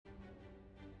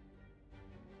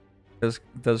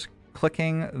Does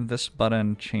clicking this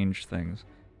button change things?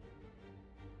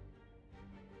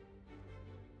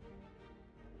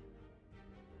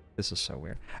 This is so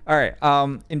weird. All right.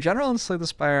 In general, in Slay the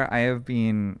Spire, I have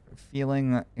been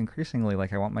feeling increasingly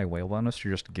like I want my whale bonus to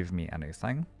just give me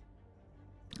anything.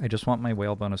 I just want my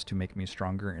whale bonus to make me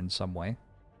stronger in some way.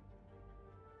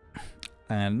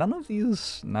 And none of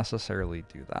these necessarily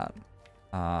do that.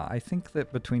 I think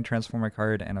that between transform a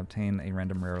card and obtain a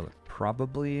random rare,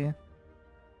 probably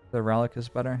the relic is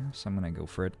better, so I'm going to go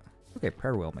for it. Okay,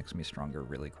 Prayer Wheel makes me stronger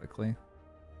really quickly.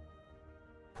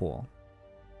 Cool.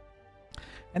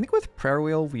 I think with Prayer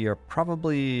Wheel, we are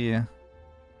probably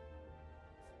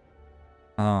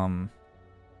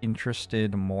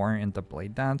interested more in the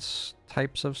Blade Dance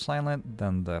types of silent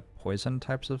than the poison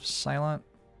types of silent.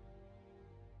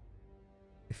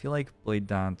 I feel like Blade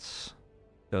Dance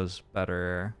does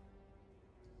better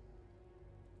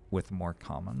with more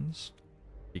commons,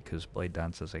 because Blade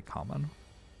Dance is a common,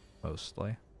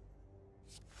 mostly.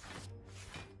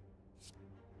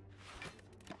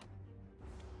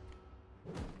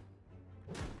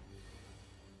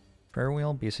 Prayer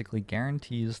Wheel basically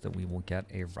guarantees that we will get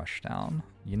a rushdown.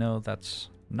 You know, that's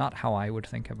not how I would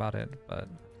think about it, but...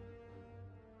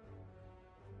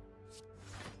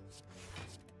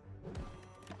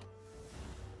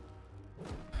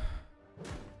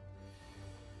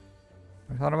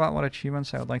 I thought about what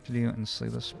achievements I would like to do in Slay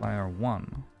the Spire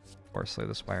 1 or Slay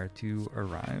the Spire 2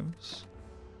 arrives.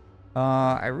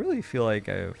 I really feel like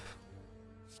I've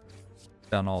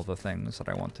done all the things that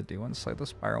I want to do in Slay the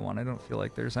Spire 1. I don't feel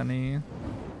like there's any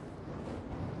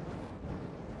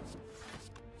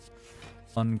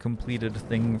uncompleted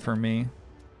thing for me.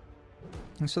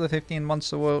 And so the 15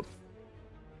 months awoke.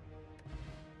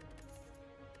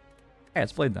 Yeah,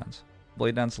 it's Blade Dance.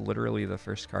 Blade Dance literally the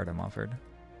first card I'm offered.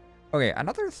 Okay,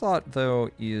 another thought, though,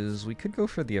 is we could go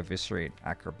for the Eviscerate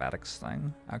Acrobatics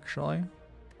thing, actually.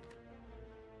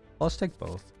 Let's take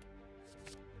both.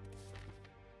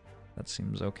 That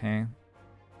seems okay.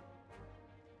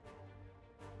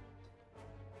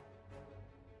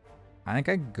 I think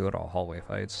I go to hallway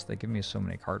fights. They give me so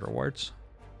many card rewards.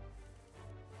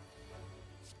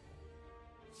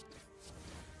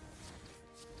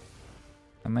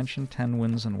 I mentioned 10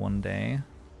 wins in one day.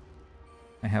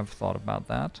 I have thought about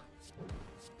that.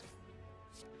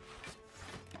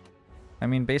 I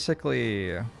mean,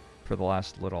 basically, for the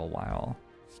last little while,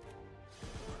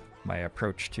 my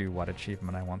approach to what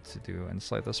achievement I want to do in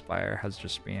Slay the Spire has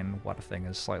just been what thing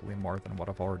is slightly more than what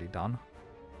I've already done.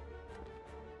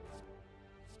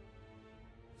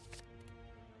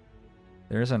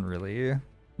 There isn't really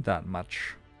that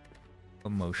much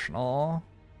emotional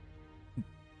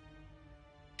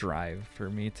drive for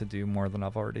me to do more than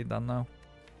I've already done, though.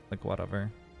 Like,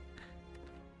 whatever.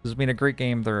 This has been a great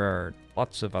game. There are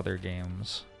lots of other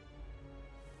games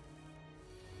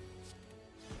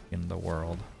in the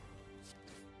world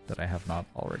that I have not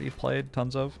already played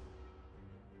tons of.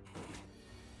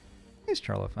 Thanks,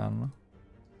 Charlophone.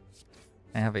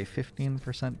 I have a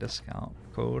 15% discount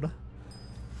code.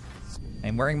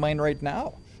 I'm wearing mine right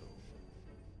now.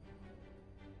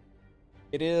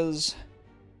 It is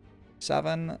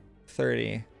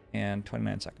 7:30 and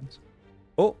 29 seconds.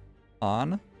 Oh,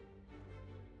 on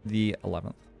the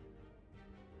 11th.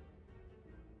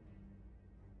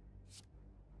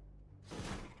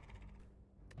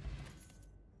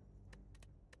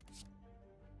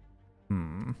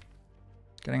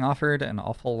 Getting offered an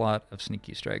awful lot of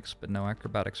sneaky strikes, but no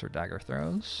acrobatics or dagger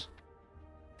throws.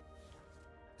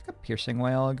 Like a piercing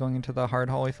whale going into the hard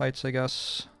hallway fights, I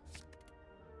guess.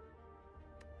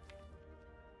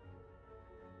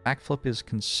 Backflip is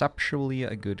conceptually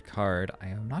a good card. I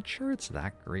am not sure it's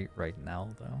that great right now,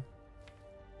 though.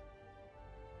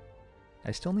 I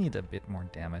still need a bit more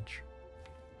damage.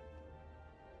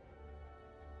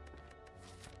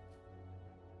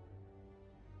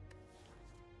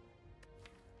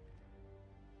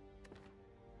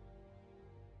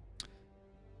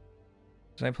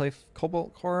 Did I play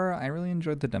Cobalt Core? I really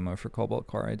enjoyed the demo for Cobalt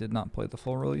Core. I did not play the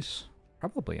full release.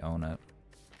 Probably own it.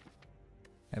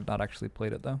 I have not actually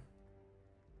played it, though.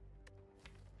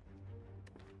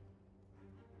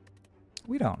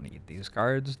 We don't need these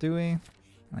cards, do we?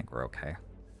 I think we're okay.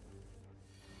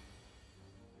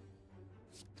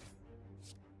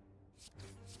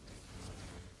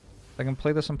 I can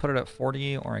play this and put it at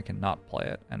 40, or I can not play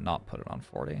it and not put it on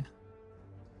 40.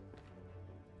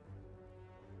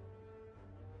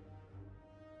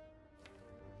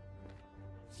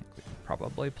 We can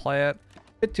probably play it.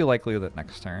 Bit too likely that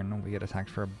next turn we get attacked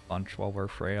for a bunch while we're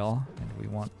frail, and we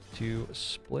want to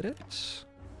split it.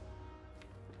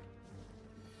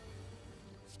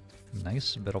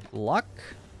 Nice bit of luck.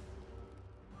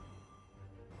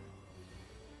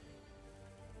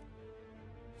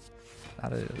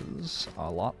 That is a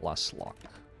lot less luck.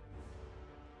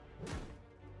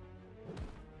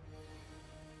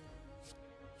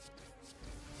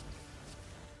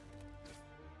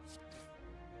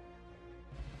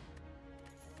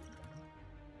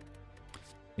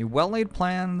 A well-laid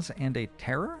plans and a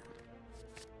terror?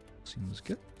 Seems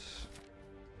good.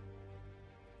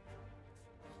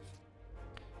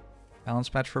 Balance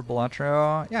patch for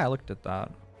Balatro? Yeah, I looked at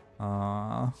that.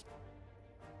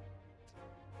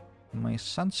 My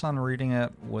sense on reading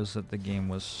it was that the game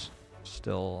was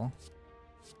still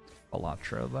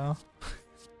Balatro, though.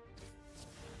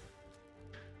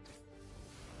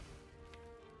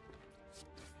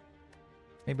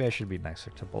 Maybe I should be nicer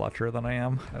to Balatro than I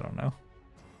am. I don't know.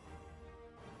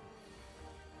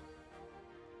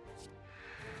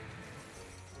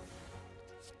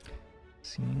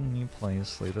 Seeing me play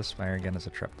Slay the Spire again is a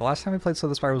trip. The last time I played Slay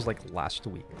the Spire was like last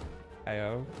week.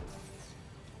 I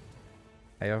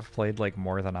have played like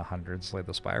more than 100 Slay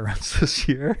the Spire runs this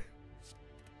year.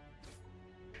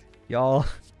 Y'all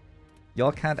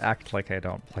can't act like I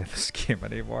don't play this game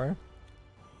anymore.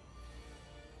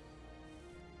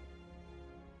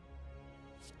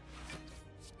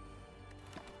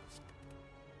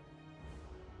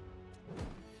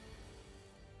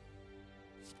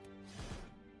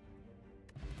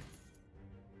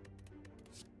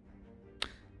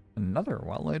 Another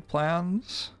well-laid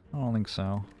plans? I don't think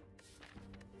so.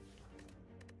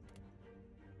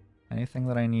 Anything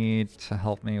that I need to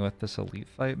help me with this elite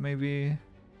fight, maybe?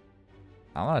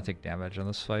 I want to take damage in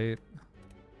this fight.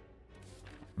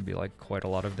 It'd be like quite a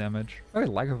lot of damage. Okay,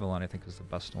 Lagavulin I think is the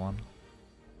best one.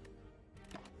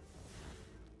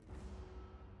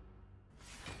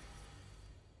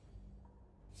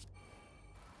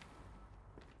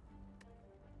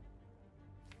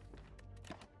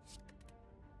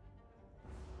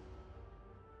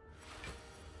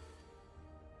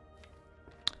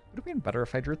 Would have been better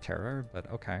if I drew Terror,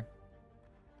 but okay.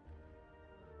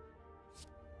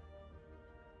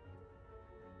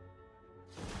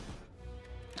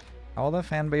 How will the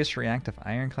fan base react if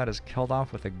Ironclad is killed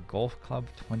off with a golf club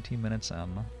 20 minutes in?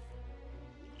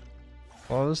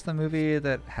 What was the movie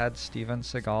that had Steven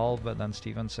Seagal, but then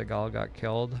Steven Seagal got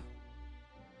killed?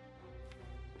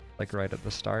 Like right at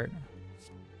the start?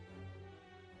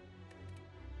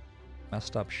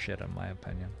 Messed up shit in my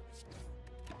opinion.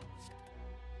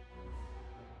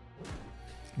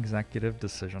 Executive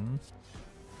decision.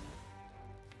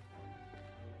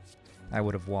 I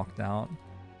would have walked out.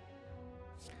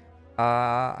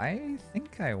 I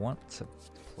think I want to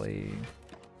play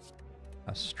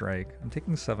a strike. I'm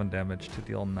taking 7 damage to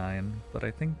deal 9, but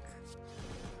I think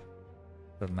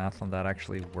the math on that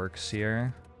actually works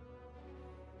here.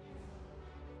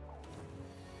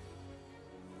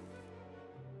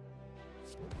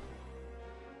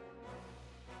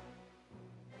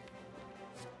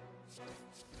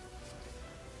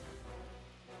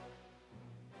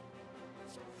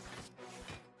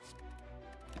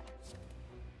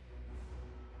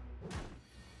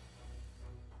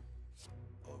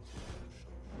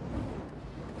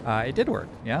 It did work,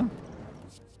 yeah?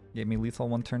 Gave me lethal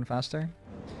 1 turn faster.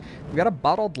 We got a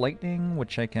Bottled Lightning,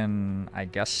 which I can, I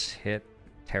guess, hit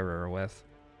Terror with.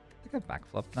 I think I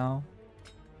backflip now.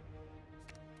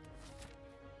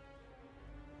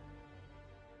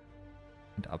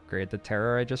 And upgrade the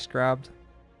Terror I just grabbed.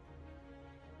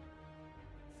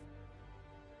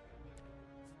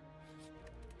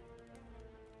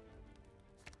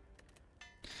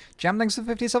 Jam, thanks to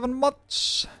 57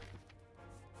 months!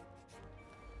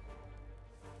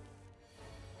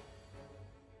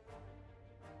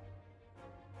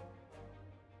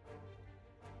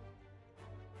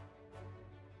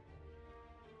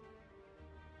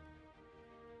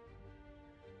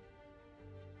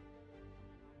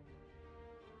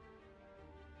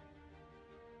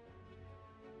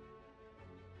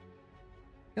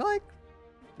 I feel like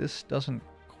this doesn't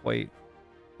quite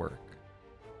work.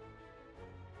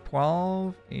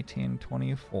 12, 18,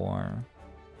 24,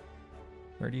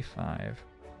 35.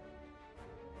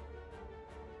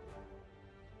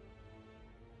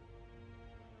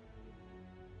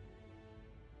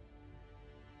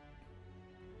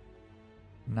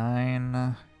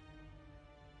 Nine.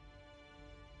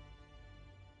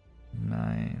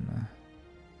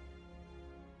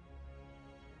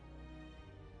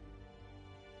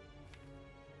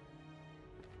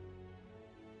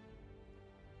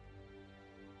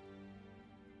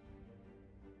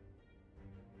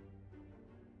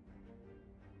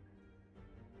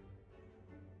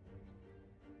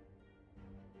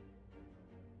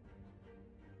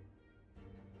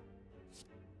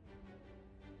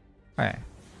 Okay.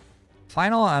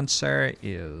 Final answer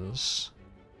is...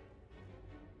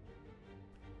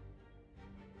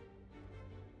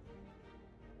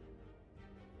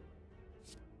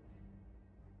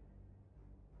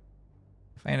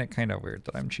 I find it kind of weird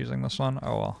that I'm choosing this one.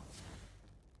 Oh well.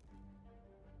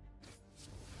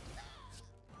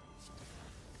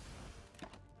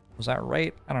 Was that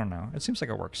right? I don't know. It seems like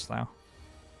it works though.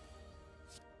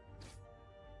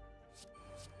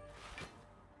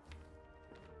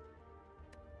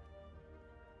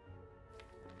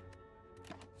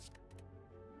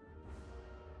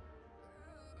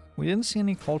 We didn't see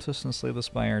any cultists in Slay the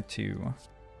Spire 2.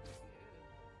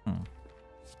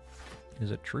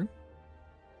 Is it true?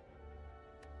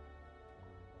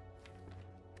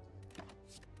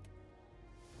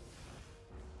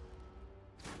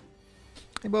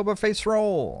 Hey, Boba, face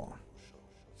roll!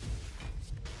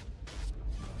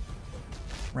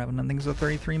 Revenant things of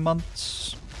 33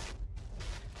 months.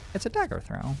 It's a dagger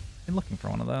throw. Been looking for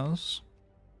one of those.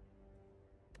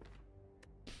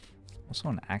 Also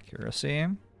an accuracy.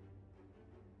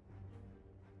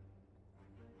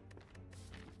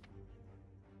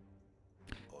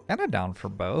 Kinda down for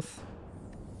both.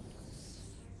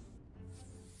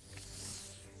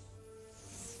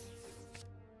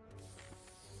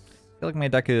 I feel like my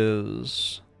deck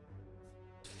is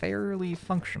fairly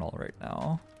functional right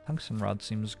now. Tungsten Rod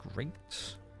seems great.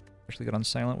 Especially good on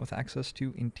Silent with access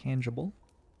to Intangible.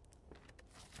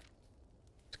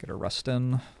 Let's get a rest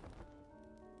in.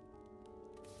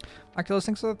 Oculus,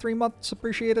 thanks for the 3 months.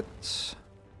 Appreciate it.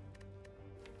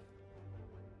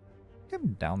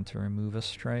 I'm down to remove a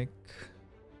strike.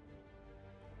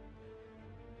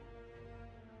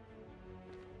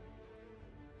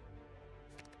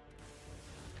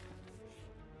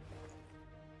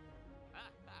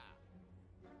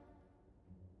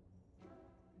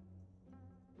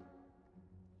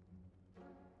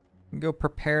 Go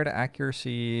prepared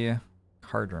accuracy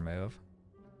card remove.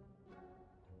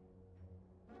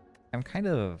 I'm kind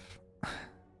of...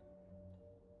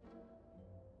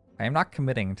 I am not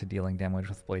committing to dealing damage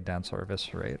with Blade Dance or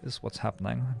Eviscerate, is what's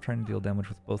happening. I'm trying to deal damage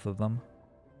with both of them.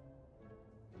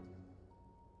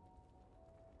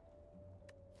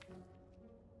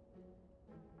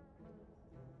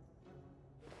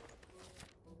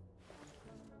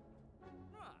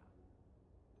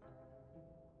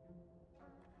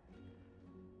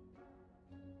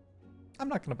 I'm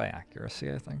not going to buy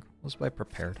accuracy, I think. Let's buy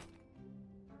prepared.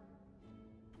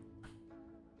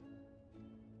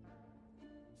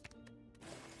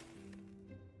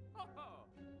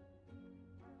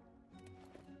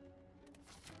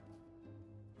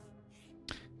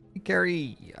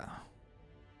 Gary.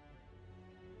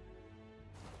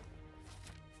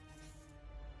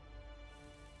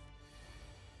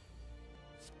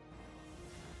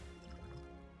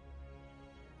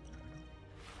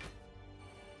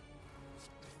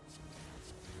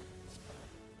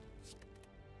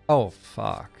 Oh,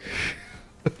 fuck.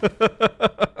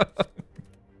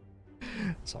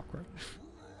 It's awkward.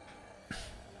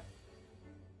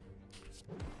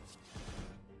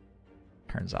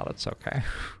 Turns out it's okay.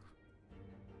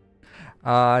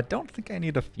 Don't think I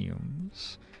need a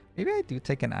fumes. Maybe I do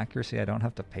take an accuracy I don't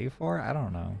have to pay for? I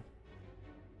don't know.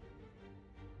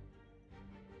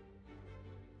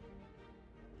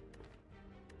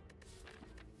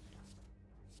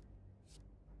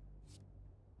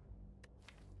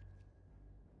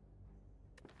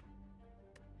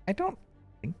 I don't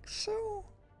think so.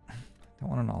 Don't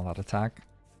want an all-out attack.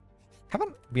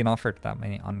 Haven't been offered that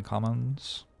many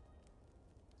uncommons.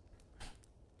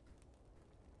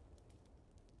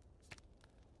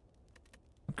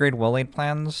 Upgrade well-laid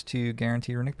plans to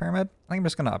guarantee Runic Pyramid. I think I'm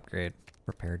just going to upgrade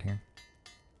prepared here.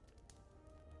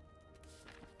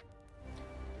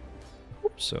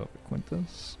 Oops, so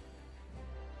Quintus.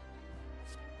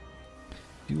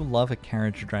 Do love a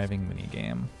carriage driving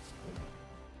minigame.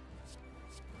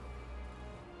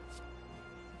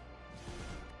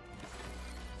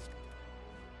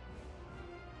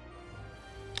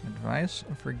 Advice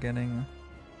for getting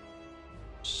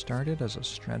started as a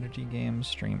strategy game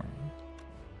streamer.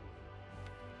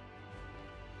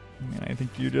 I mean, I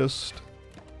think you just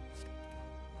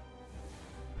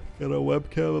get a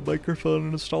webcam, a microphone,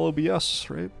 and install OBS,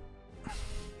 right?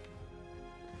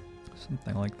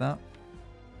 Something like that.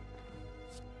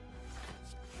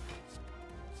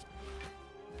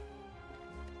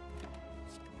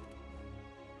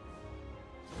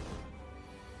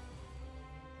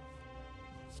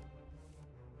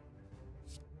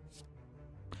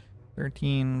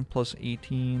 $13 plus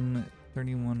 18,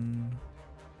 31.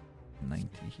 90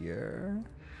 here.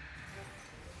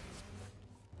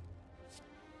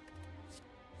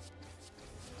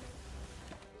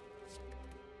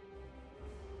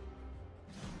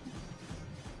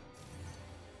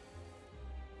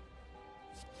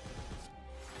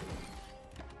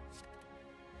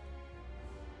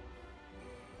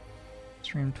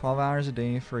 Stream 12 hours a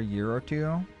day for a year or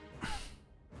two?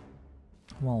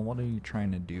 Well, what are you trying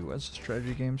to do as a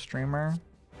strategy game streamer?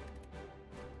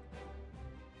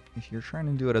 If you're trying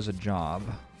to do it as a job,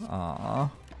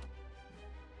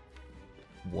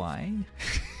 why?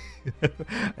 I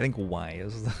think why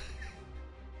is the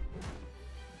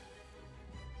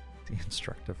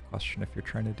instructive question if you're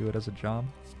trying to do it as a job.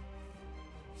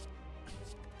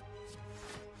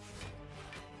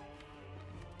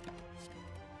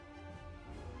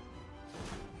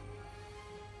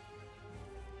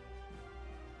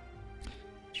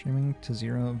 Streaming to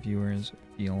 0 viewers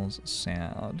feels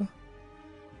sad.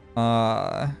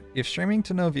 If streaming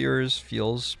to no viewers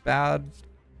feels bad,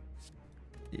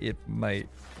 it might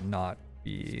not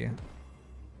be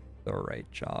the right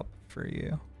job for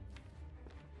you.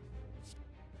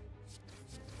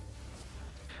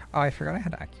 Oh, I forgot I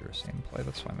had accuracy in play.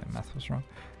 That's why my math was wrong.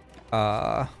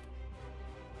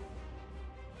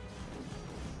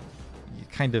 You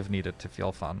kind of need it to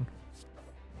feel fun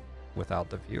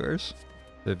without the viewers.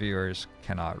 The viewers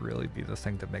cannot really be the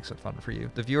thing that makes it fun for you.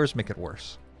 The viewers make it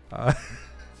worse. The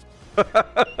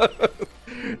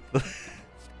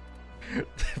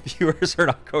viewers are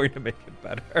not going to make it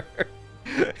better.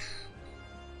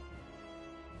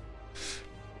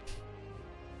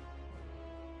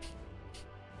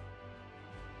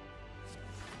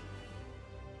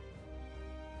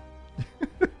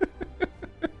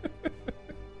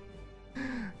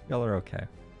 Y'all are okay.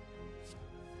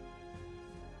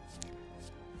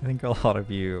 I think a lot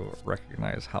of you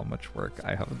recognize how much work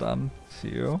I have done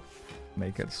to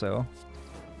make it so.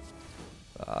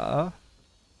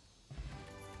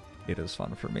 It is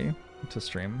fun for me to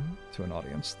stream to an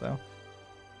audience, though.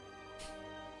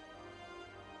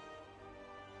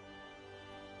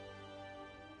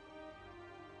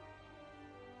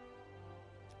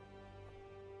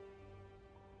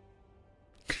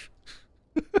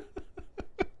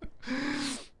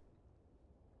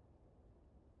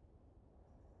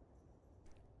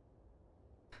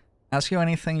 Ask you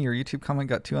anything, your YouTube comment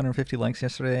got 250 likes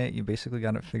yesterday. You basically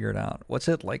got it figured out. What's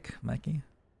it like, Mikey?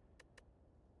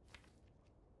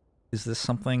 Is this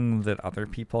something that other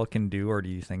people can do, or do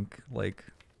you think, like,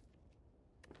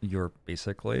 you're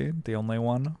basically the only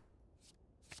one?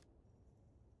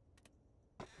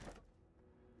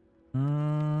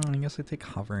 I guess I take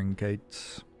hovering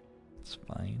gates. It's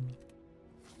fine.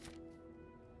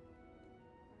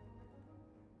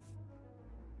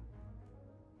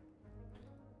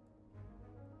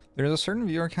 There's a certain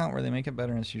viewer count where they make it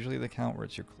better, and it's usually the count where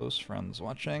it's your close friends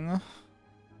watching.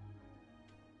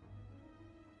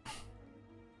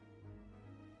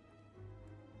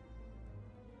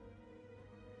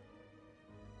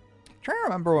 Trying to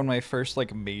remember when my first,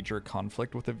 like, major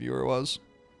conflict with a viewer was.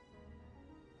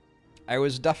 I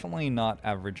was definitely not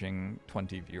averaging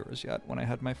 20 viewers yet when I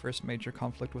had my first major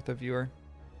conflict with a viewer.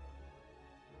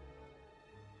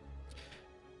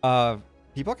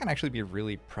 People can actually be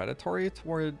really predatory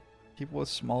toward people with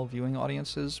small viewing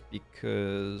audiences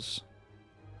because...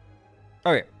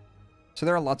 Okay, so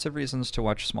there are lots of reasons to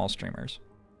watch small streamers.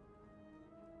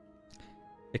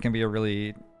 It can be a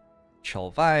really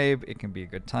chill vibe, it can be a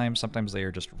good time. Sometimes they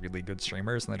are just really good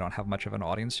streamers and they don't have much of an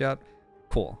audience yet.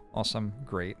 Cool, awesome,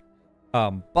 great.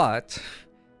 But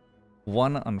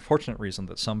one unfortunate reason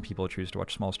that some people choose to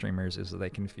watch small streamers is that they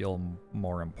can feel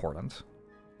more important.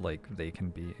 Like, they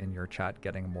can be in your chat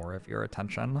getting more of your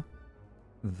attention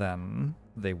than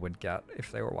they would get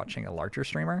if they were watching a larger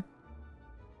streamer.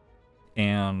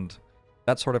 And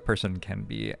that sort of person can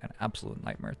be an absolute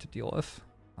nightmare to deal with.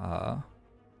 For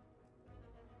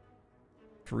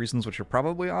reasons which are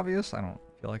probably obvious, I don't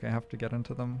feel like I have to get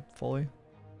into them fully.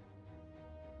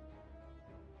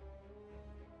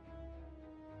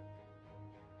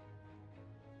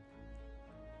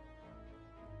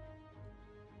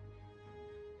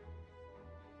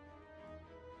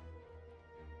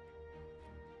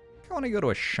 I want to go to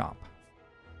a shop,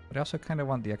 but I also kind of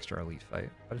want the extra elite fight,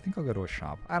 but I think I'll go to a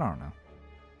shop. I don't know.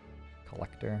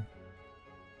 Collector.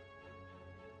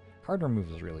 Card remove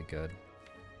is really good.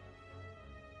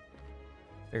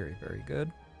 Very, very good.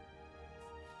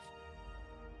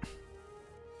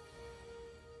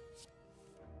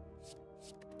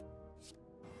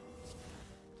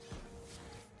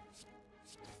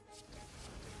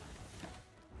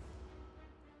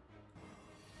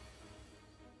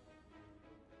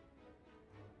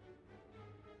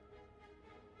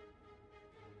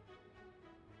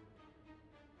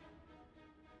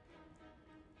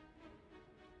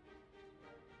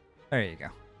 There you go.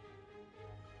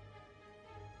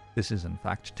 This is in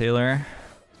fact Taylor.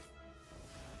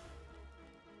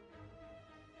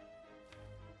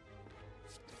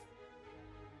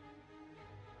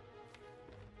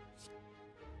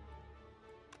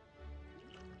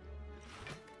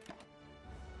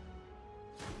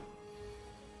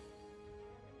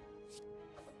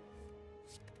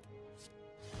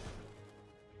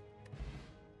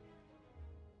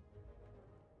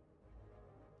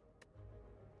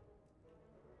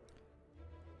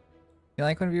 You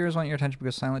like when viewers want your attention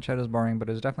because silent chat is boring, but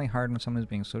it's definitely hard when someone is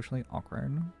being socially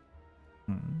awkward.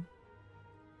 Hmm.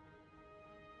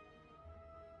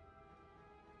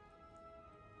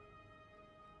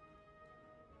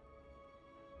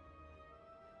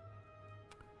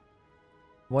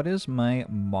 What is my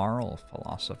moral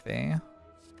philosophy?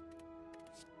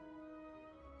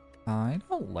 I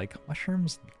don't like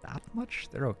mushrooms that much.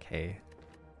 They're okay.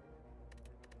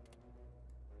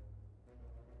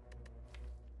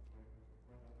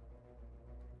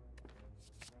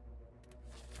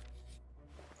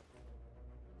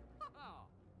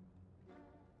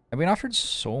 I've been offered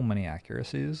so many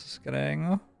accuracies. It's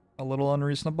getting a little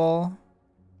unreasonable.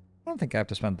 I don't think I have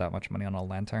to spend that much money on a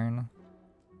lantern.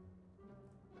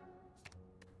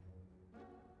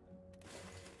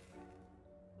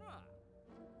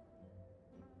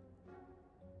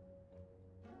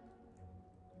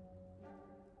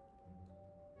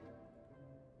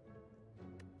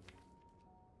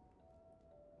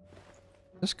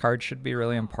 This card should be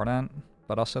really important,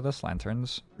 but also this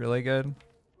lantern's really good.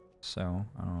 So,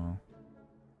 I don't know.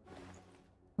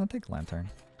 I'll take lantern.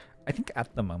 I think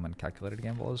at the moment calculated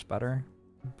gamble is better,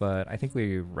 but I think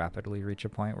we rapidly reach a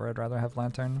point where I'd rather have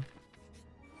lantern.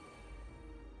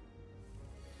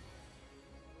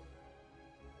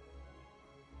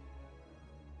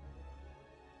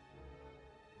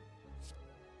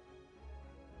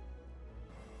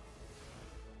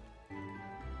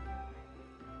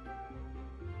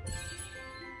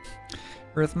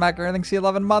 Earth Macker, thanks the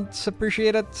 11 months.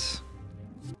 Appreciate it.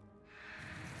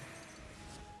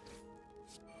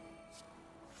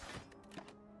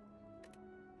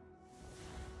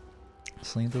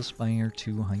 Slay the Spire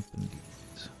to hype indeed.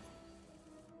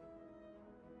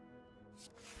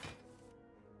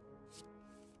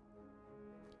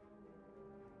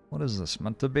 What is this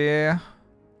meant to be? I'm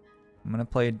gonna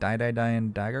play Die Die Die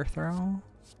and Dagger Throw. I'm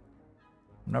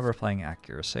never playing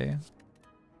Accuracy.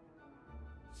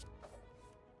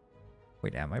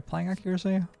 Wait, am I playing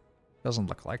Accuracy? Doesn't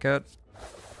look like it.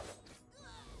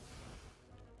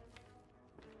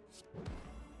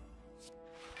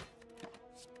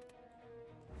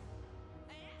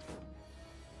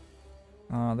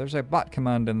 There's a bot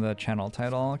command in the channel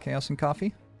title, Chaos and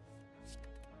Coffee.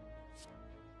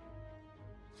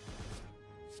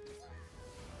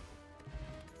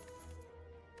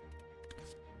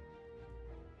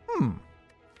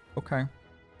 Okay.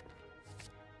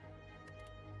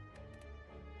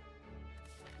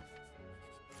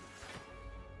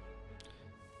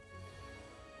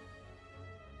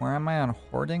 Where am I on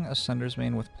hoarding Ascender's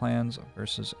Mane with plans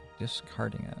versus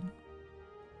discarding it?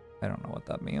 I don't know what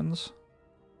that means.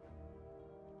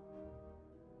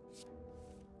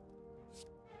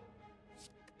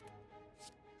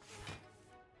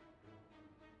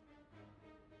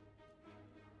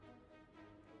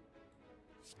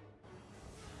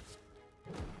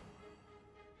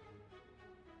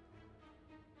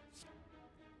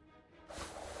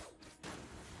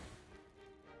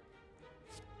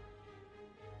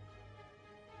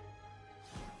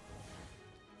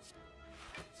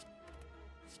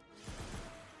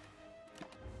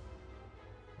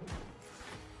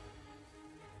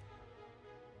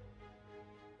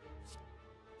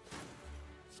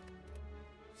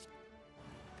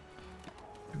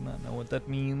 Not know what that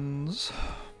means.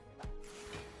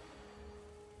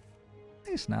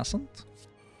 Nice, Nascent.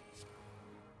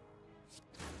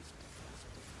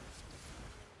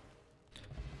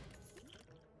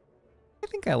 I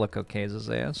think I look okay as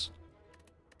Azayas.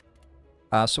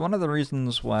 So one of the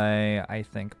reasons why I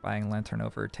think buying Lantern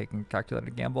over taking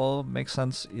Calculated Gamble makes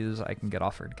sense is I can get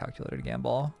offered Calculated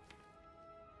Gamble.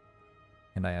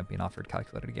 And I have been offered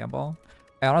Calculated Gamble.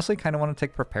 I honestly kind of want to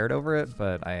take Prepared over it,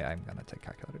 but I'm going to take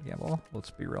Calculated Gamble.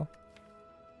 Let's be real.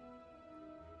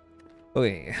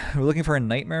 Okay, we're looking for a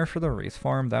Nightmare for the Wraith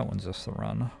form. That one's just the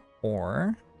run.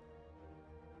 Or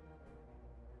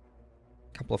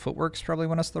a couple of Footworks probably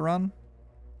want us the run.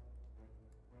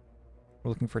 We're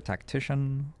looking for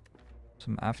Tactician.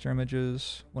 Some After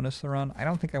Images want us the run. I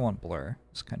don't think I want Blur.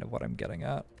 That's kind of what I'm getting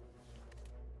at.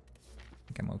 I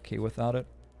think I'm okay without it.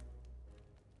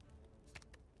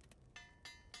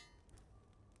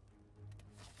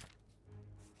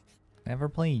 Ever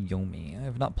play Yomi? I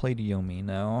have not played Yomi,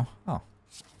 no. Oh,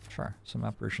 sure. Some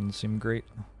apparitions seem great.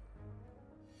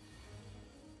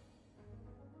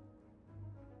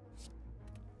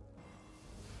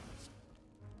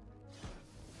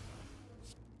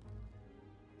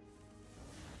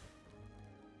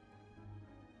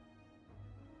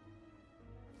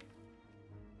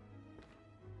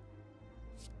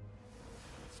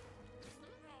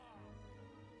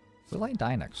 Will I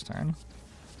die next turn?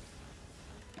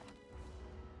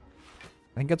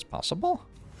 think it's possible.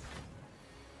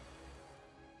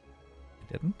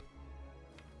 I didn't.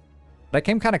 But I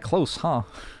came kind of close, huh?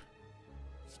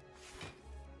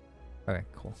 Okay,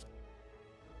 cool.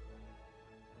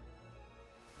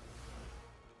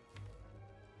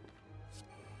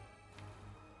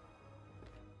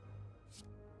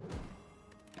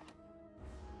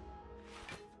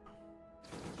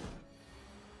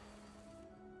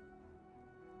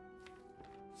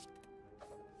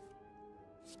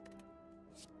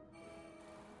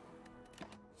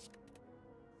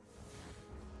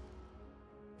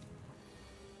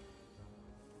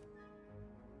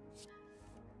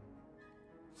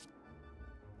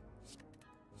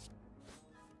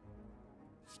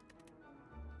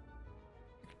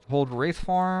 Hold Wraith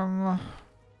Farm.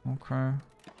 Okay.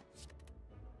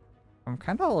 I'm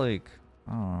kind of like,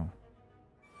 I don't know.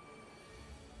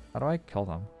 How do I kill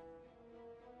them?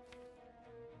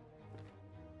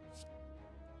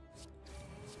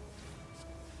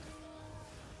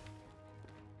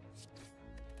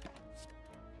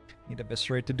 Need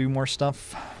Eviscerate to do more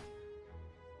stuff.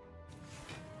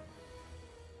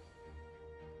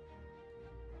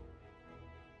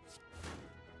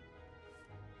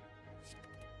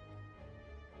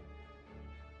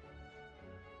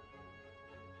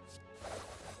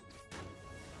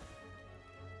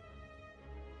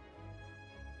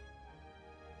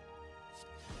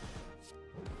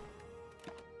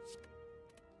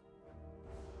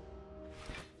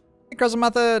 Crescent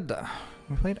Method!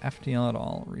 We played FTL at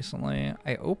all recently.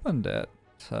 I opened it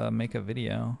to make a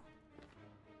video.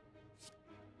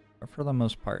 But for the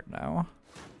most part now.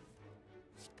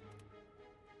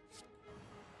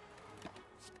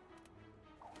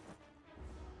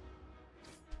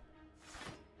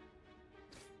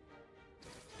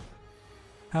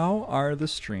 How are the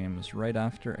streams right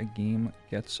after a game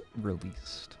gets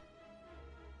released?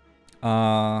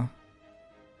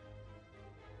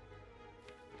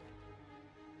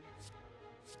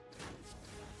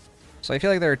 So I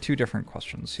feel like there are two different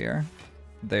questions here.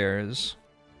 There's,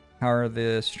 how are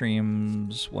the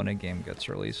streams when a game gets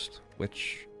released?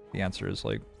 Which the answer is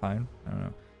like, fine, I don't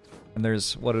know. And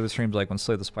there's, what are the streams like when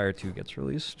Slay the Spire 2 gets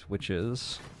released? Which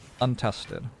is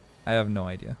untested. I have no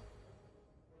idea.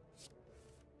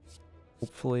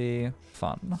 Hopefully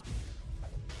fun.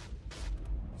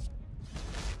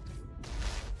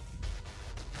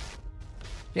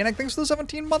 Janik, thanks for the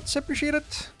 17 months, appreciate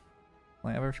it. Will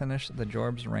I ever finish the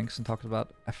JORBS ranks and talked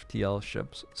about FTL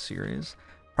ships series?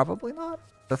 Probably not.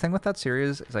 The thing with that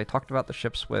series is I talked about the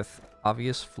ships with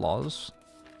obvious flaws,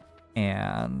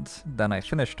 and then I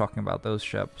finished talking about those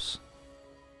ships,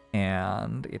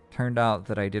 and it turned out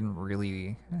that I didn't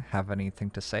really have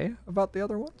anything to say about the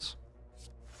other ones.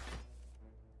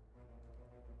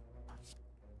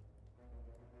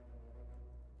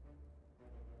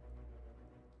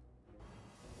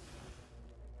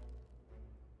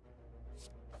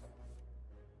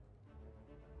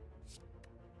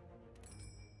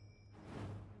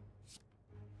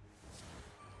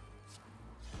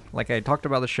 Like, I talked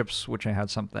about the ships, which I had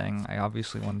something I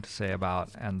obviously wanted to say about,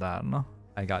 and then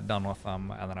I got done with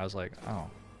them, and then I was like, oh,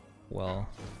 well,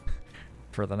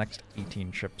 for the next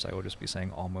 18 ships, I will just be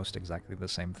saying almost exactly the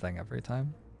same thing every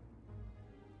time.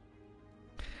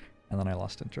 And then I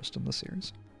lost interest in the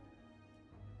series.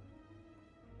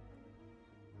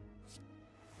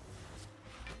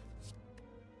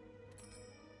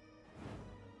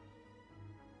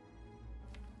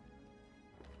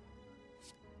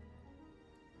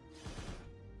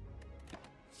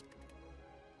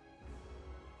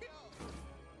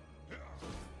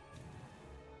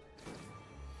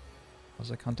 What's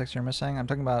the context you're missing? I'm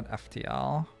talking about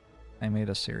FTL. I made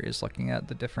a series looking at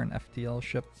the different FTL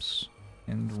ships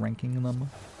and ranking them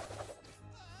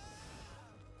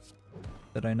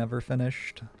that I never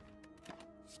finished.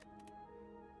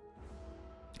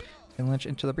 Lynch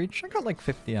Into the Breach, I got like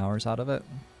 50 hours out of it.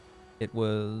 It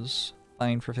was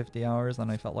fine for 50 hours, then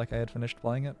I felt like I had finished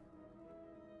playing it.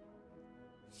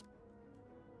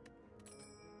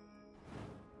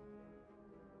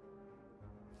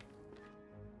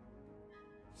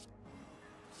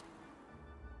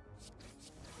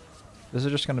 This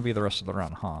is just going to be the rest of the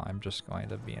run, huh? I'm just going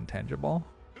to be intangible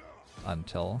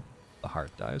until the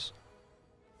heart dies.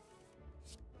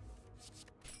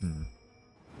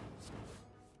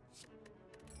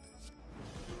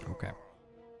 Okay.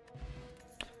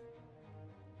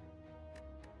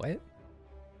 What?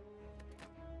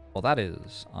 Well, that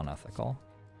is unethical.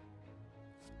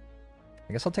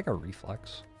 I guess I'll take a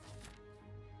reflex.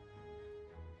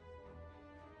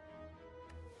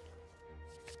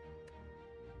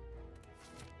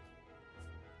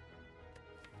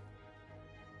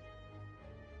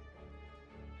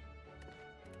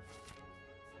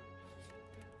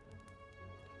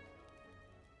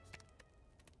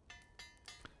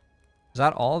 Is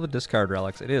that all the discard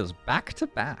relics? It is. Back to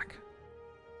back.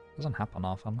 Doesn't happen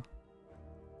often.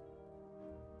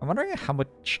 I'm wondering how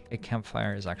much a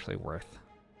campfire is actually worth.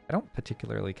 I don't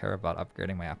particularly care about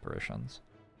upgrading my apparitions.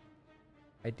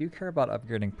 I do care about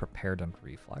upgrading prepared and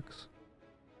reflex.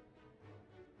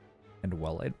 And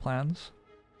well-laid plans.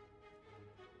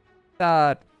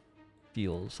 That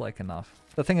feels like enough.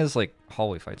 The thing is, like,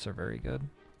 hallway fights are very good.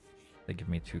 They give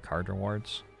me 2 card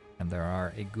rewards. And there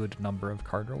are a good number of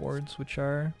card rewards, which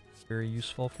are very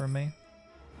useful for me.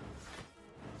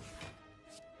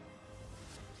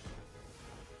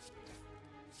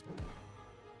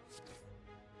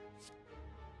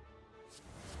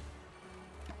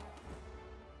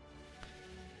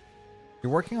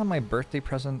 You're working on my birthday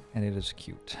present, and it is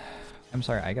cute. I'm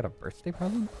sorry, I got a birthday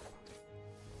present?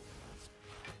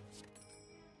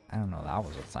 I don't know, that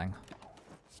was a thing.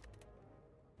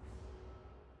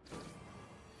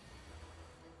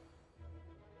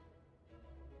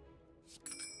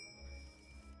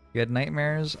 You had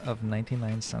nightmares of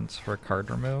 99 cents for a card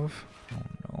remove? Oh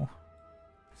no.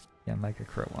 Yeah, Mega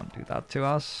Crit won't do that to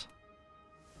us.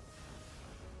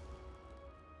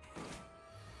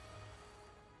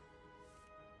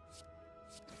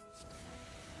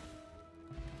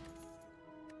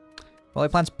 Well,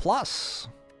 plans plus.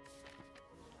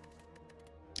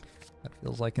 That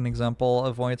feels like an example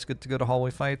of why it's good to go to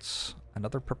hallway fights.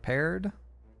 Another prepared.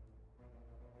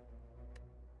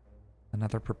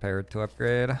 Another prepared to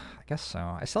upgrade. I guess so.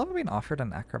 I still haven't been offered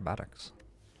an acrobatics.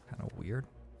 Kind of weird.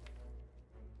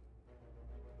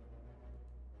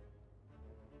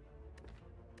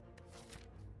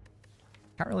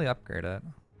 Can't really upgrade it.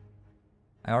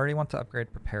 I already want to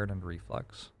upgrade prepared and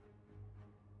reflex.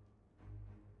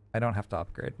 I don't have to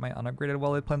upgrade my unupgraded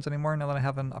well-laid plans anymore now that I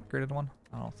have an upgraded one.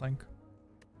 I don't think.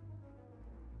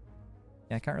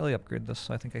 Yeah, I can't really upgrade this,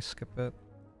 so I think I skip it.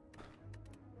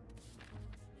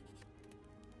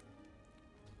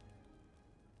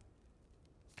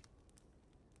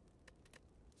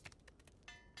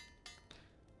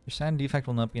 Your sand defect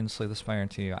will not be in Slay the Spire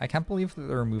 2. I can't believe that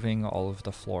they're removing all of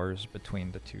the floors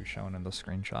between the 2 shown in the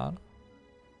screenshot.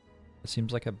 It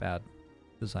seems like a bad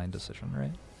design decision,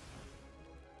 right?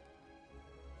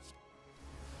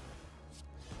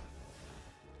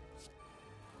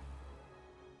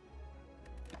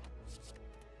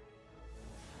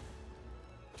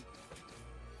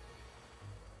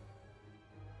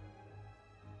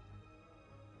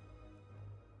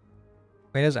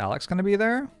 Wait, is Alex gonna be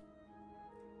there?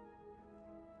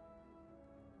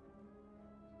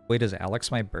 Wait, is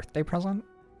Alex my birthday present?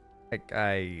 Like,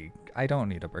 I don't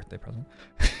need a birthday present.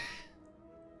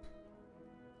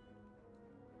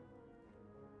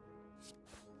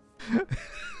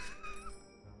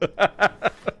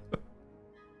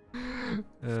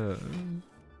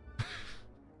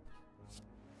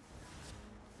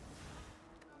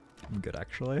 I'm good,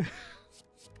 actually.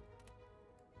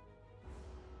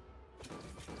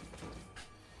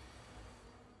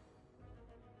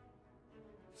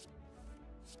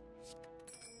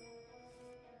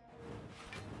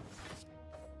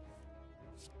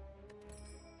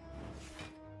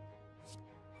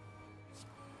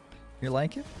 You're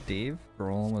like if Dave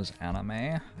Grohl was anime?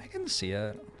 I can see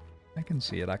it. I can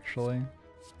see it, actually.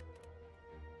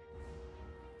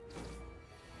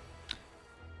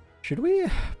 Should we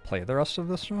play the rest of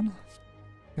this one?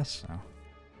 I guess so.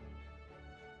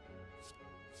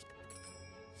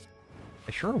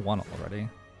 I sure won already.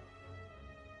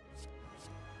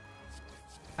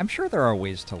 I'm sure there are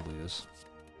ways to lose.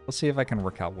 Let's see if I can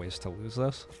work out ways to lose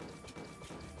this.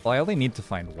 Well, I only need to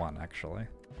find one, actually.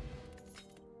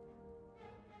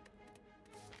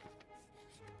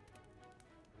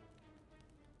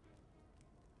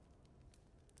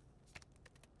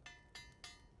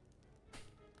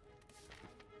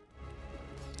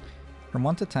 From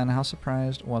 1 to 10, how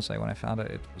surprised was I when I found out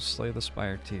it was Slay the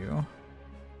Spire 2?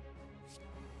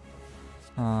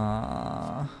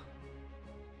 A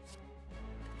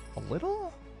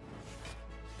little?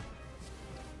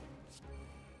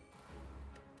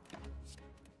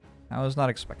 I was not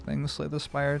expecting Slay the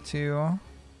Spire 2.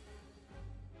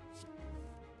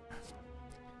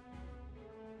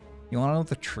 You wanna know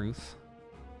the truth?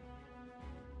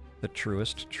 The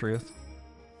truest truth?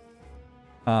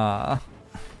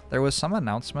 There was some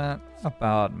announcement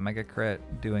about Mega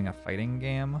Crit doing a fighting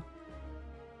game.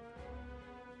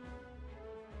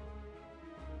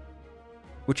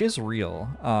 Which is real.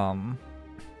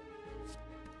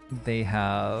 They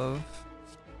have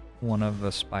one of the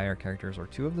Spire characters, or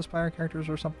 2 of the Spire characters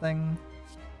or something,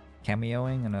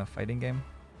 cameoing in a fighting game.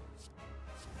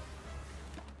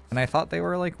 And I thought they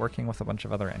were like working with a bunch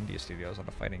of other indie studios on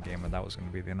a fighting game, and that was going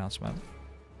to be the announcement.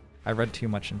 I read too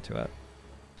much into it.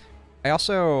 I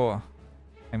also,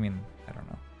 I mean, I don't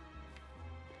know.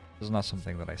 This is not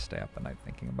something that I stay up at night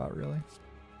thinking about, really.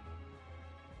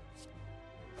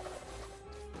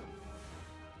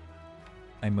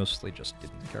 I mostly just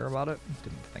didn't care about it,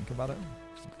 didn't think about it,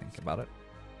 didn't think about it.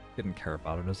 Didn't care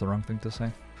about it is the wrong thing to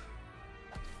say.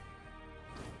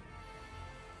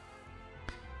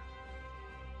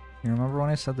 You remember when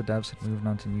I said the devs had moved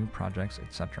on to new projects,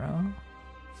 etc.?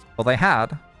 Well, they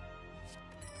had.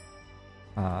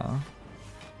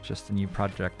 Just the new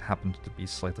project happened to be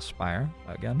Slay the Spire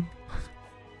again.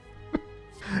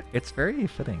 It's very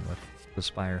fitting with the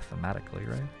Spire thematically,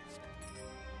 right?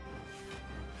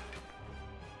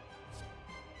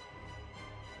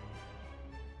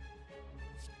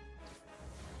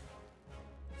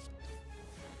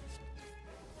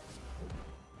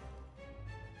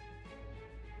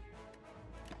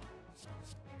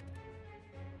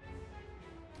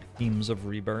 Themes of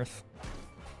rebirth.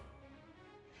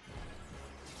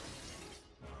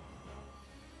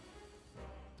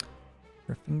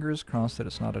 Your fingers crossed that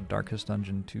it's not a Darkest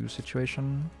Dungeon 2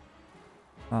 situation.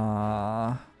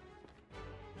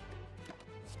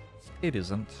 It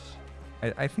isn't.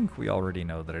 I think we already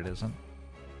know that it isn't.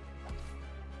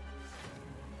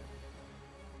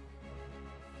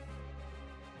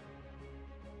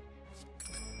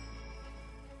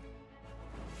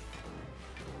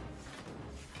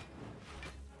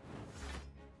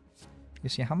 You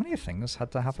see how many things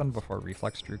had to happen before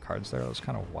Reflex drew cards there? That was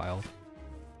kind of wild.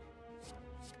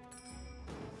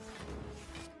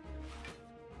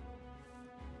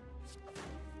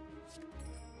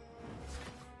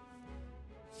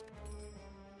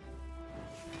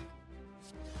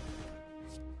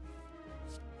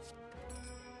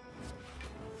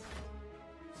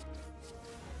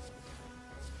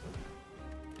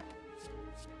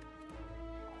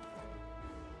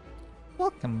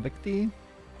 Welcome, Victy.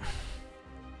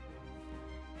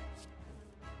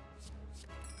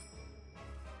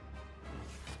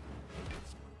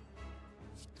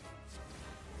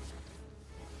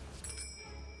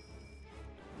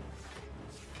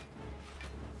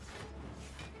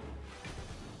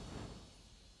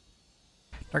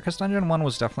 Darkest Dungeon 1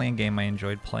 was definitely a game I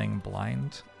enjoyed playing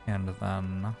blind, and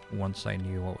then once I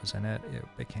knew what was in it, it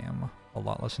became a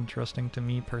lot less interesting to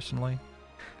me personally.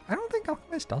 I don't think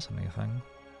Alchemist does anything.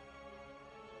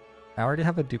 I already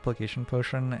have a duplication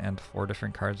potion and 4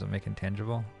 different cards that make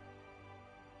intangible.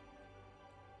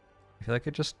 I feel like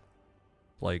it just,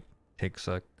 like, takes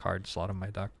a card slot in my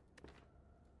deck.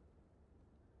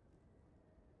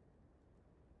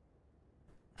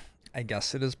 I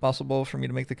guess it is possible for me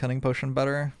to make the Cunning Potion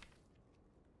better.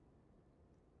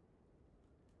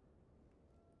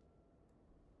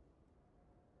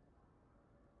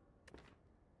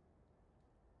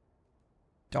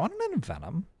 Do I want an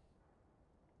Envenom?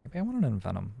 Maybe I want an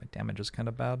Envenom. My damage is kind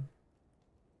of bad.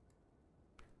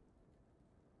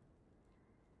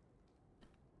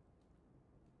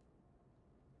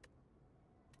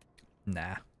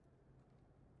 Nah.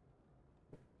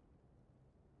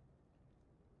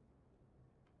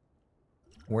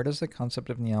 Where does the concept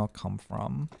of Niall come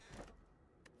from?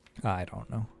 I don't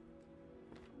know.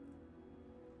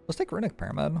 Let's take Runic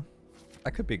Pyramid.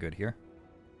 That could be good here.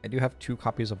 I do have 2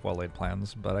 copies of Well-Laid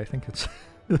Plans, but I think it's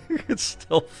it's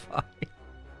still fine.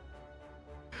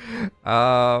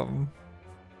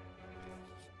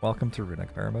 Welcome to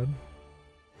Runic Pyramid.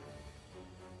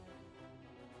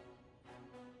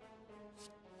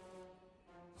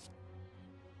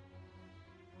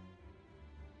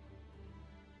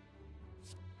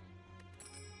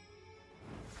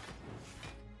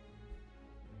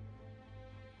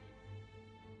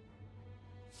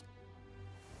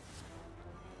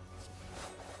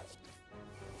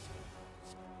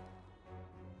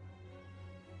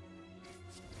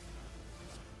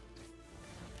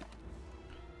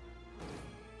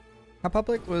 How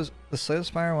public was the Slay the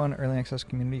Spire 1 early access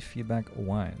community feedback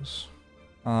wise?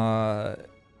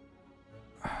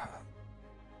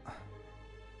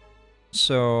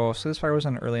 So Slay the Spire was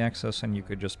in early access and you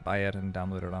could just buy it and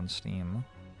download it on Steam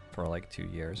for like 2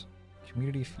 years.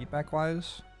 Community feedback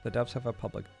wise, the devs have a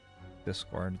public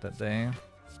Discord that they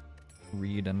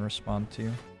read and respond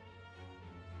to.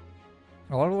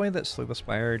 A lot of the way that Slay the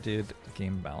Spire did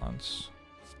game balance,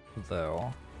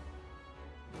 though,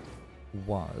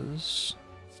 was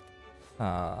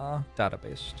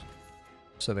data-based.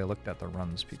 So they looked at the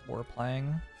runs people were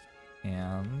playing,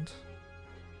 and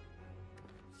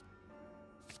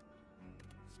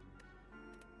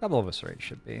Double Eviscerate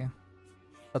should be.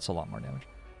 That's a lot more damage.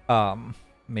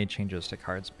 Made changes to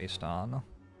cards based on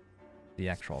the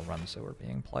actual runs that were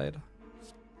being played.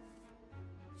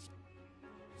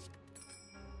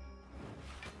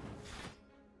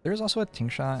 There's also a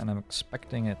Tingsha, and I'm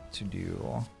expecting it to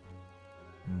do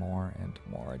more and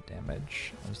more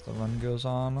damage as the run goes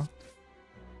on.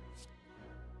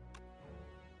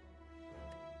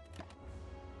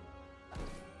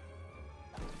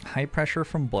 High pressure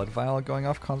from Blood Vial going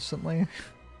off constantly.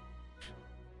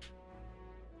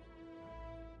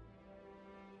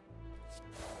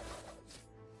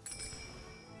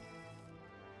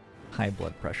 High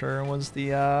blood pressure was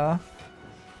the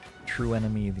true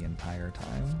enemy the entire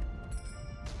time.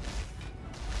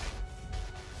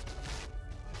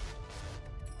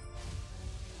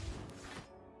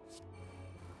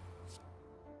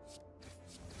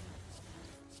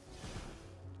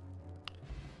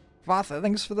 Vatha,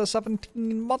 thanks for the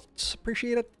 17 months.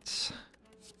 Appreciate it.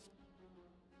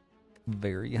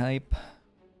 Very hype.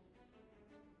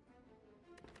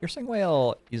 Piercing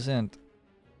Whale isn't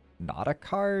not a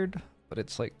card, but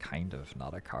it's like kind of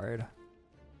not a card.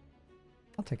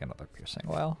 I'll take another Piercing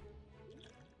Whale.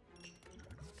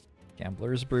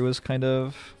 Gambler's Brew is kind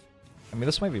of... I mean,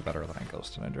 this might be better than a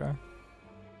Ghost in a Jar.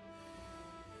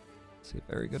 Let's see,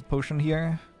 very good potion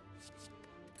here.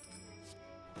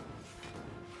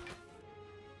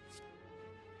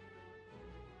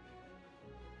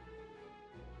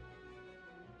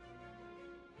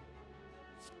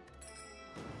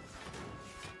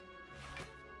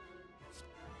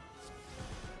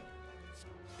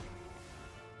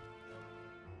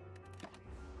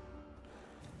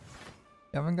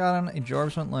 I haven't gotten a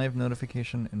JORBS went live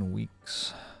notification in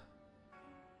weeks.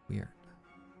 Weird.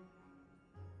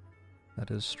 That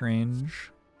is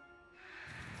strange.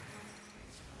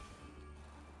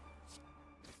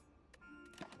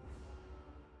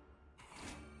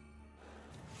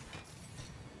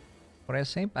 What I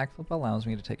say, backflip allows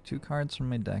me to take 2 cards from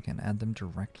my deck and add them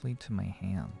directly to my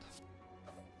hand.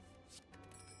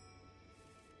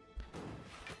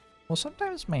 Well,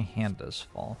 sometimes my hand does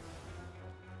fall.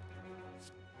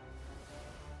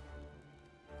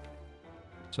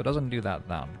 So it doesn't do that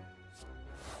then.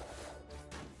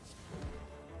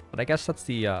 But I guess that's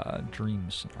the dream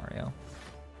scenario.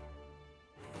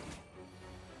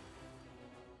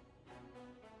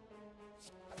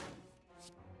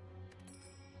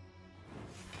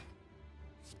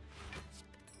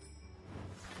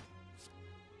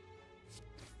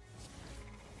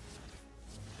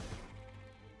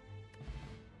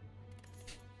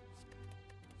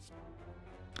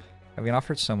 I've been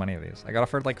offered so many of these. I got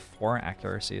offered like 4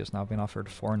 accuracies, now I've been offered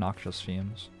 4 noxious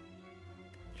fumes.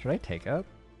 Should I take it?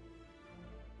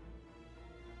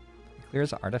 It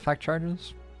clears artifact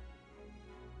charges?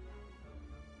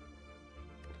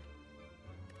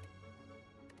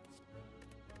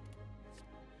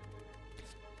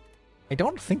 I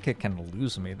don't think it can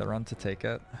lose me the run to take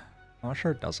it. I'm not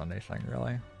sure it does anything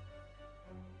really.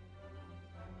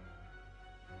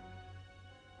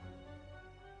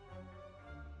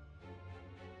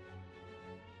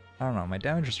 I don't know, my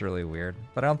damage is really weird,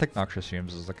 but I don't think Noxious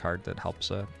Fumes is the card that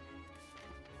helps it.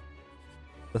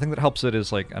 The thing that helps it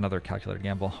is like another calculated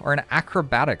gamble. Or an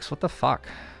Acrobatics, what the fuck?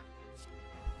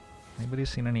 Anybody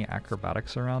seen any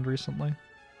Acrobatics around recently?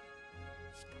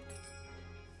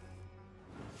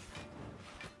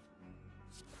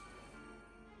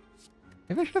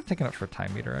 Maybe I should have taken it for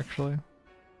Time Meter actually.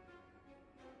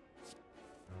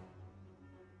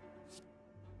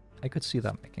 I could see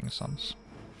that making sense.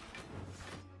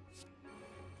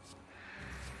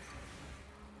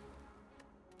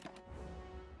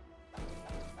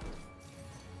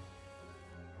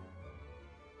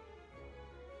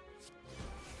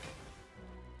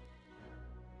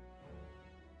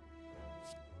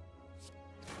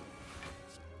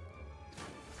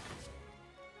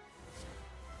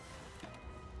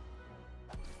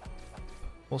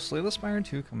 Will Slay the Spire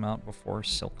 2 come out before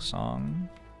Silk Song?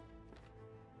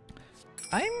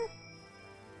 I'm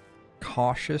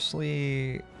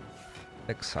cautiously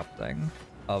accepting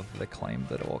of the claim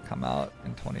that it will come out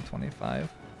in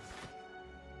 2025.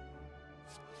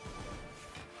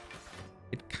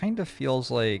 It kind of feels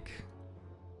like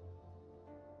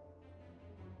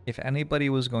if anybody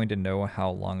was going to know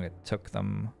how long it took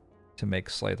them to make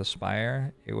Slay the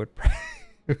Spire, it would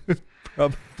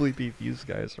probably be these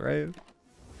guys, right?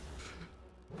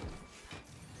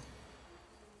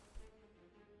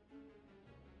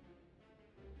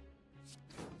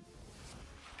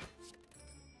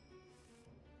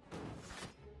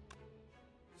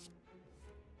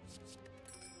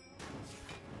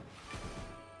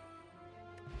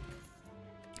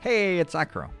 Hey, it's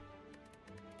Acro.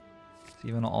 It's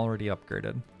even already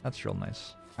upgraded. That's real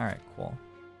nice. Alright, cool.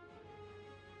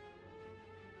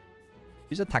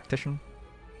 He's a tactician.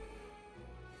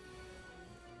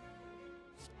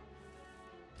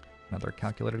 Another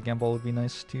calculated gamble would be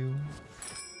nice too.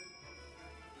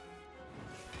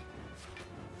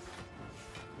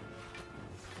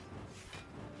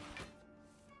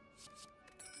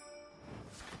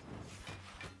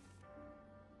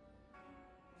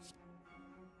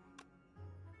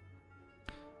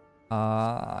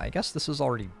 I guess this is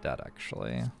already dead,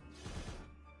 actually.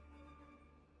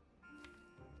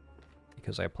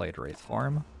 Because I played Wraith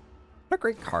Form. What a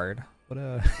great card. What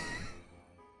a...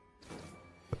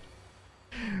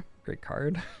 great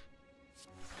card.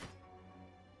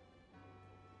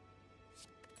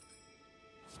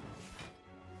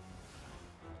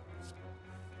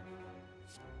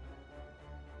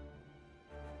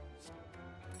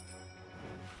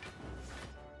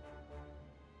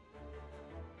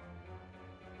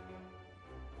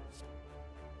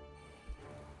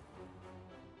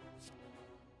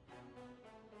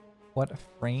 What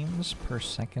frames per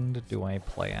second do I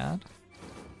play at?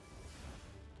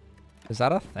 Is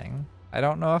that a thing? I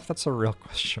don't know if that's a real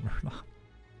question or not.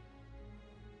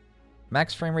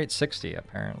 Max frame rate 60,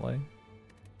 apparently.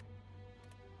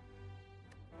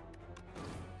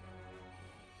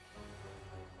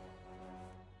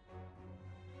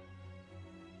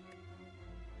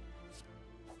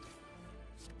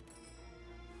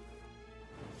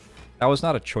 That was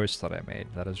not a choice that I made.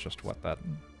 That is just what that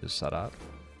is set up.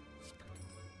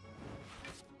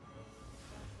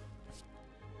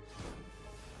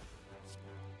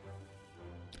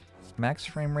 Max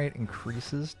frame rate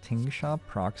increases ting shot,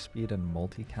 proc speed, and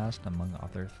multicast, among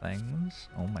other things.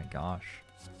 Oh my gosh.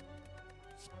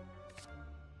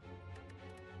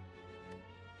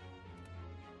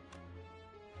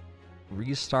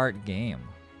 Restart game.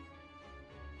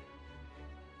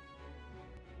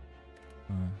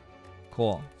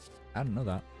 Cool. I didn't know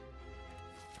that.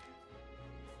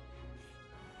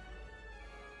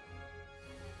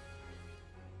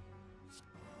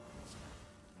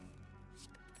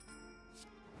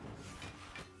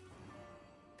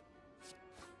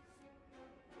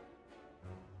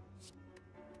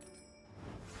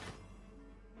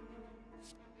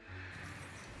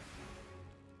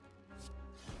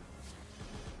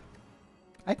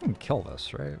 I can kill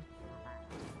this, right?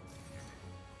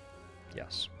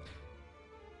 Yes.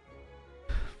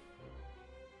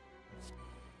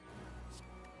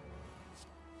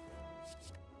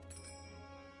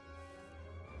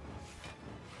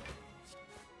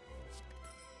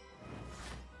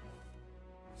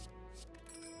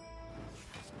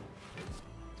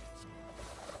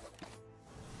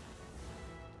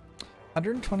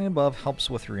 $120 above helps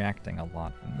with reacting a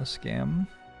lot in this game.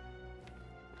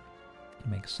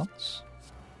 Makes sense.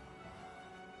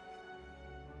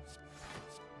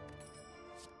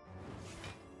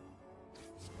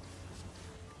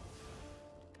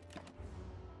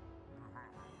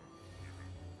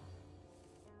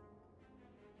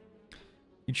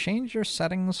 You change your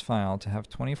settings file to have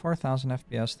 24,000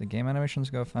 FPS. The game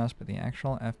animations go fast, but the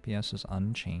actual FPS is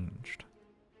unchanged.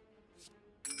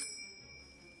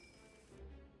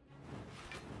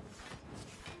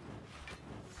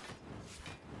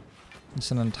 It's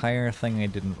an entire thing I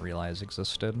didn't realize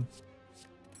existed.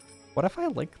 What if I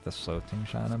like the slow ting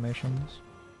shot animations?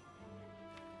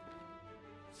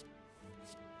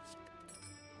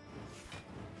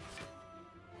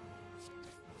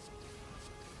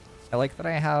 I like that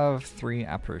I have 3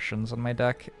 apparitions in my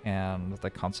deck, and the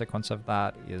consequence of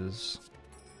that is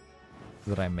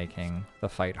that I'm making the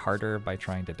fight harder by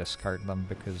trying to discard them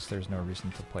because there's no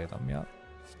reason to play them yet.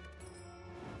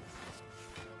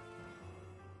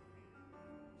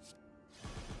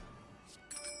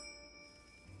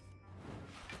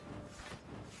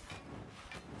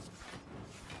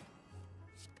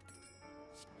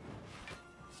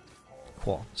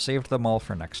 Cool. Saved them all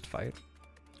for next fight.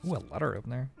 Ooh, a letter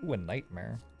opener. Ooh, a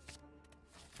nightmare.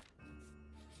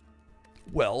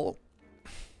 Well,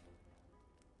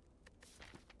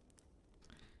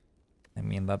 I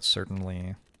mean, that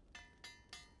certainly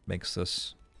makes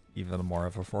this even more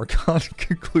of a foregone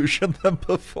conclusion than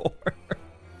before.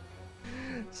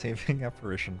 Saving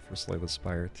apparition for Slay the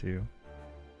Spire too.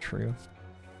 True.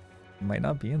 Might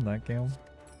not be in that game.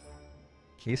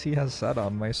 Casey has said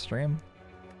on my stream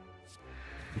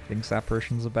he thinks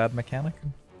apparition's a bad mechanic.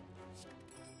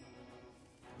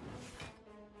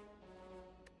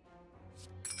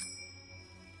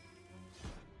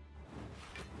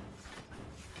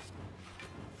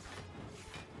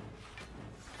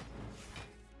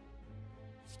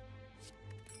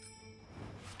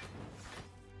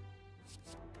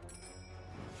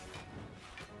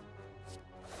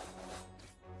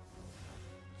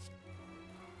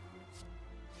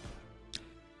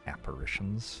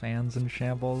 Apparitions fans in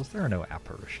shambles? There are no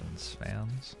Apparitions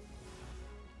fans.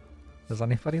 Does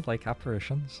anybody like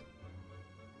apparitions?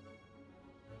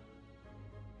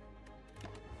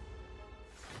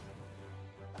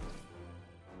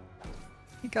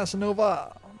 Hey,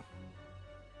 Casanova!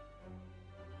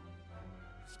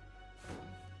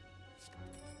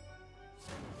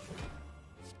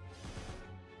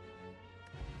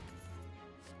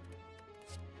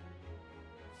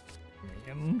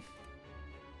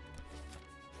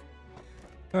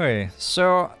 Okay,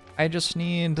 so I just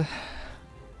need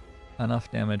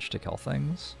enough damage to kill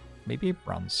things. Maybe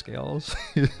bronze scales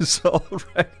is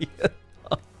already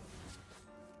enough.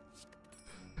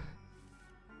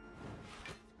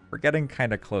 We're getting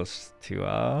kind of close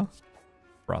to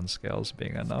bronze scales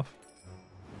being enough.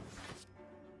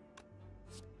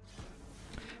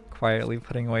 Quietly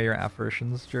putting away your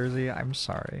apparitions jersey. I'm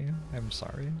sorry. I'm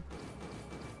sorry.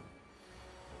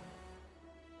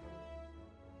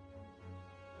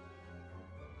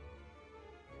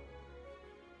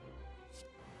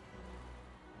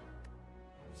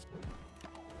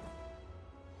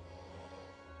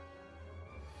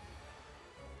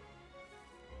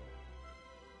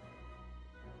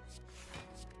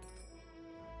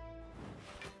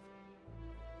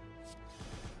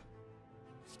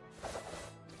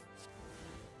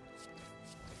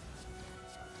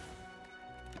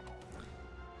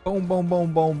 Boom, boom,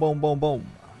 boom, boom, boom, boom, boom.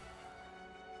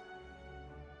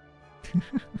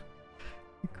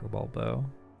 Cobalt bow.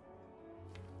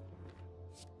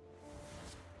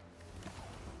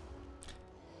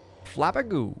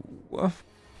 Flabagoo.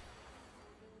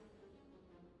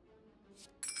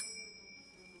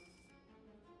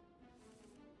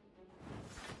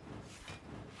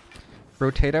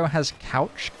 Rotato has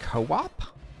couch co-op?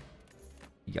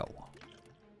 Yo.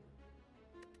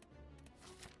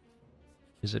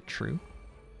 Is it true?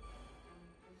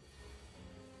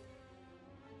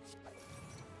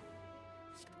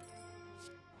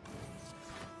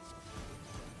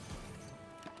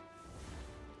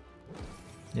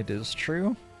 It is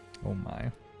true? Oh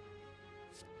my.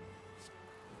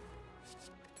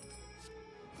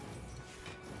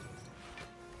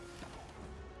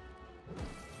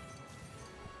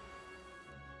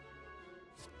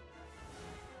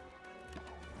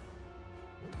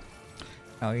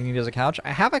 All you need is a couch?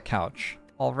 I have a couch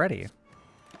already.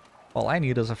 All I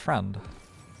need is a friend.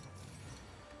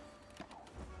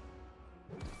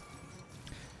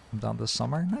 I'm done this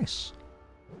summer. Nice.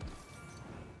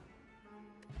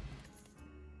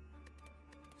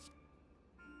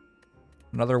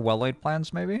 Another well-laid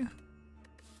plans, maybe?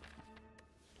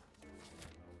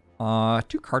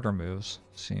 2 card removes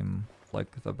seem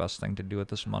like the best thing to do with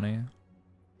this money.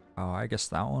 Oh, I guess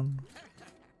that one.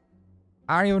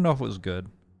 I don't even know if it was good,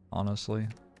 honestly.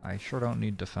 I sure don't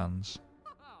need defense.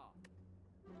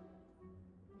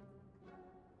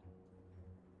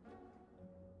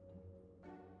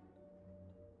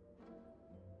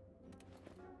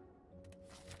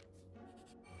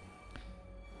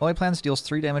 Well-laid plans deals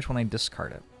 3 damage when I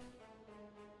discard it.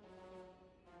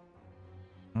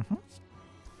 Mm-hmm.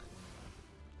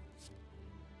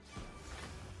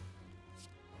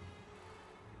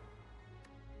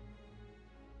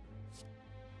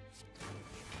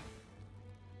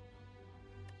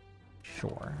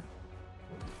 Sure.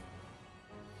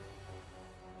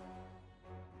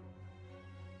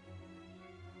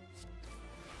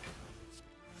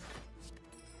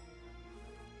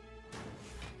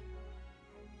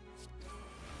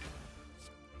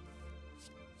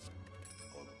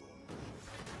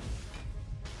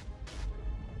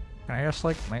 Can I just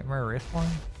like Nightmare Wraithborn?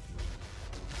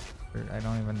 Or I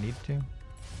don't even need to.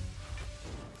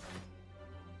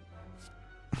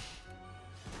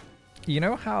 You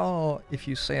know how if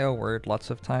you say a word lots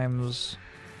of times,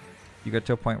 you get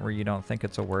to a point where you don't think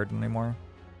it's a word anymore?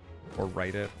 Or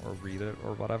write it, or read it,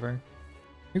 or whatever?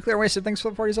 Nuclear Wasted, thanks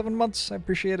for the 47 months. I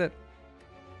appreciate it.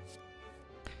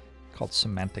 Called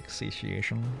semantic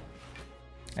satiation.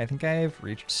 I think I've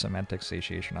reached semantic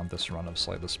satiation on this run of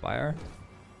Slay the Spire.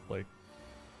 Like,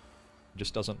 it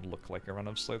just doesn't look like a run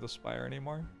of Slay the Spire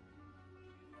anymore.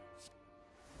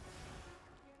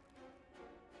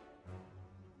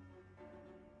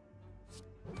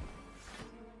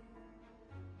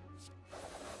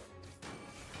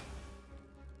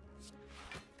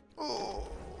 Oh.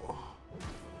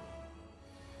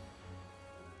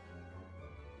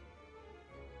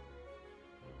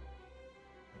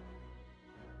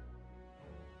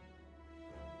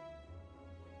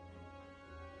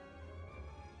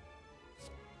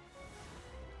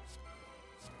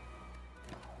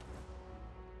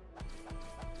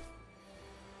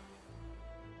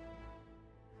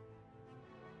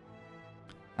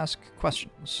 Ask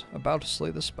questions about Slay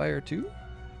the Spire 2.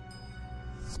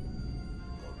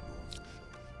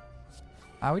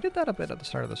 We did that a bit at the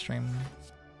start of the stream.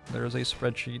 There is a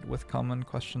spreadsheet with common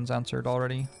questions answered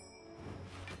already.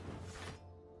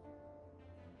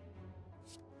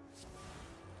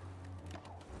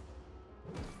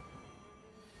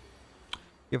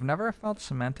 You've never felt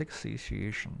semantic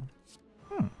satiation.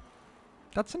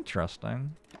 That's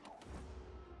interesting.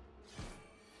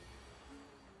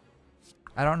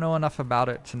 I don't know enough about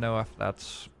it to know if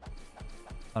that's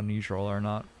unusual or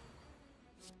not.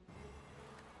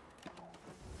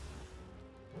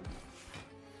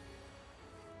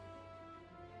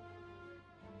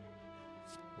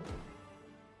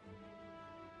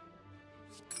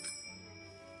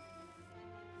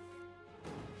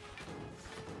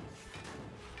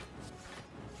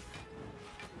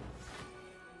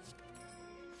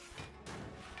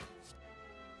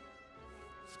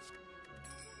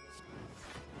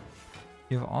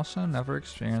 You've also never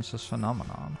experienced this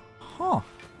phenomenon. Huh.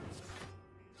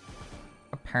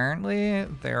 Apparently,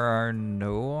 there are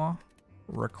no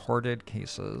recorded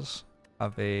cases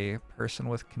of a person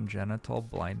with congenital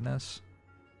blindness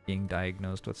being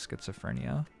diagnosed with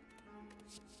schizophrenia.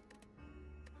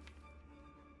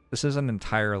 This isn't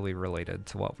entirely related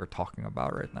to what we're talking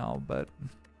about right now, but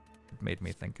it made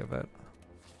me think of it.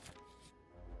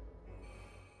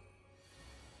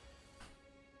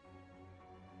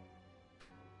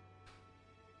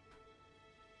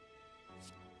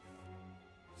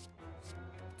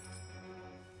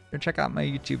 Go check out my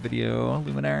YouTube video,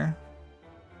 Luminaire,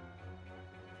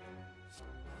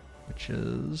 which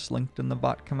is linked in the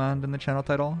bot command in the channel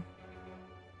title.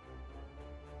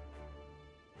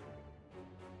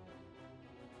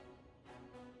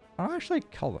 How do I actually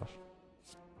kill this?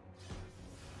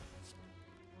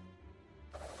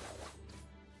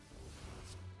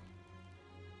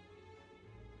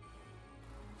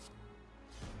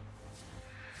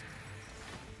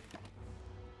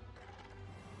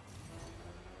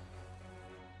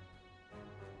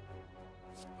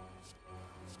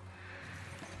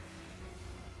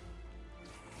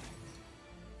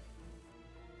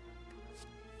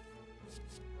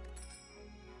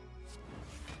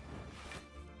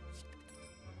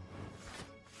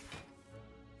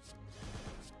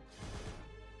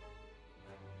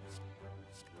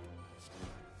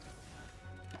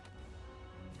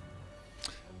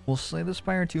 Will Slay the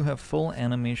Spire 2 have full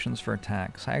animations for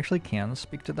attacks? I actually can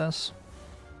speak to this.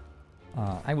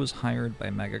 I was hired by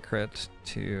Megacrit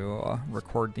to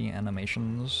record the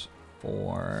animations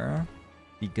for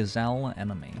the Gazelle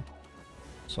enemy.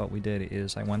 So what we did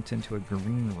is I went into a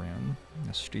green room,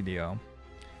 a studio,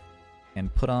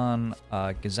 and put on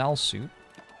a Gazelle suit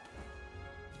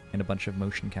and a bunch of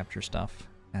motion capture stuff,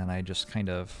 and I just kind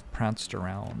of pranced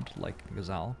around like a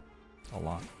gazelle a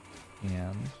lot.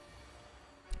 And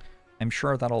I'm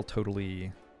sure that'll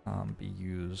totally be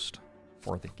used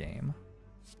for the game.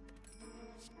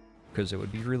 Because it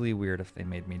would be really weird if they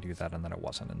made me do that and then it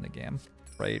wasn't in the game,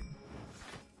 right?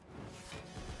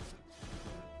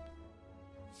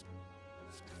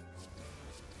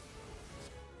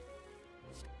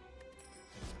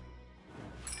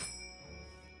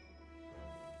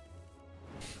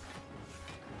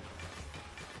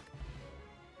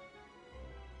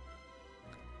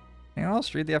 Anyone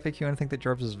else read the FAQ and think that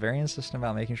JORBS is very insistent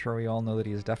about making sure we all know that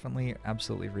he is definitely,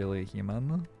 absolutely, really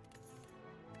human?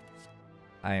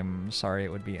 I'm sorry,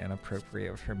 it would be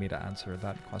inappropriate for me to answer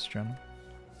that question.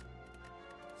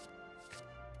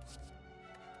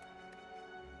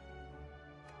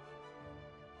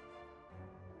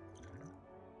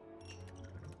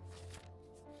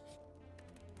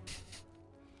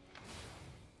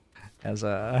 As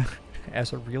a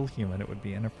real human, it would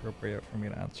be inappropriate for me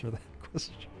to answer that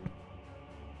question.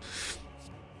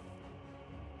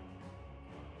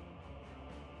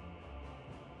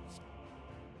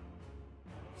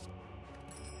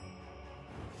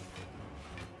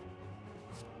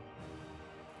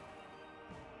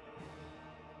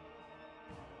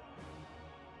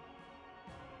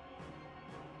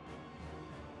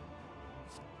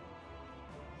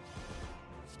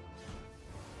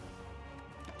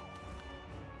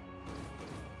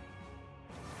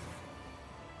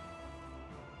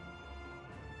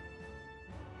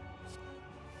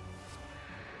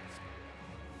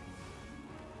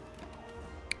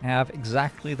 Have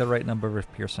exactly the right number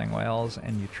of piercing wails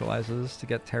and neutralizes to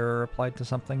get terror applied to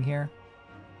something here.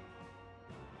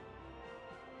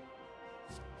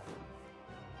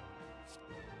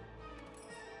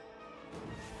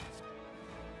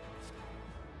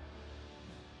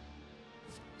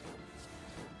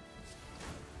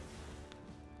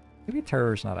 Maybe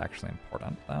terror is not actually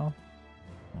important, though.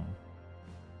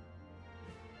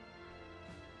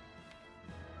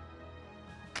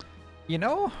 You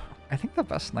know, I think the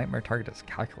best nightmare target is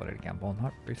calculated gamble,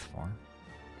 not Wraithform.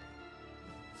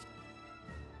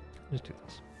 Just do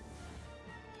this.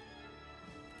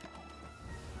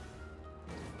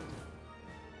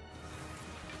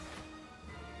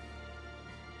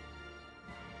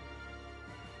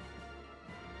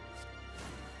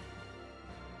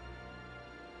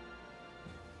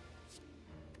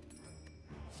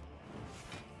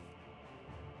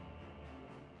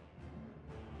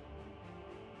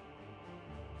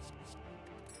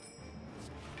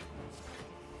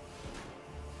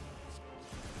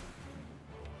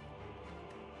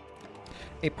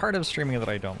 A part of streaming that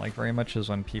I don't like very much is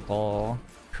when people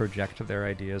project their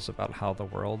ideas about how the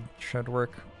world should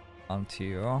work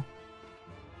onto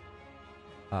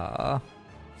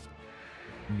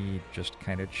me just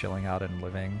kind of chilling out and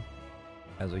living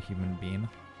as a human being.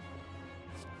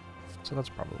 So that's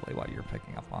probably what you're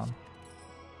picking up on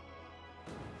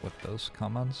with those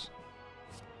comments.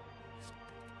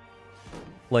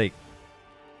 Like,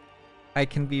 I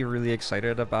can be really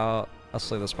excited about a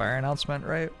Slay the Spire announcement,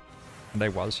 right? And I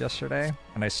was yesterday,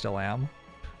 and I still am.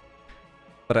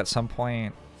 But at some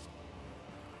point,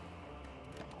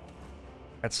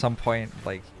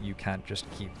 like, you can't just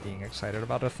keep being excited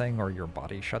about a thing or your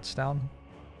body shuts down.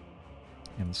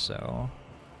 And so,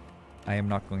 I am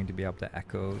not going to be able to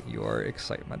echo your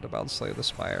excitement about Slay the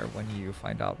Spire when you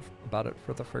find out about it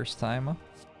for the first time.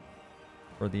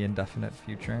 For the indefinite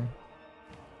future.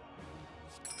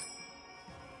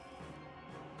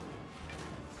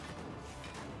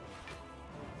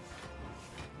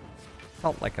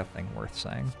 Felt like a thing worth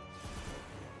saying.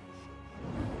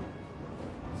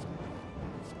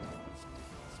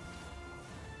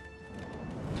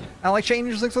 I like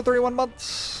change 6 to 31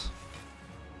 months.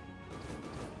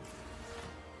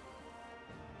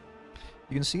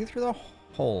 You can see through the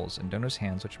holes in Dono's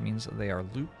hands, which means that they are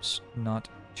loops, not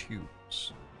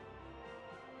tubes.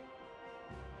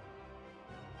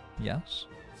 Yes?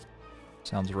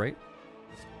 Sounds right.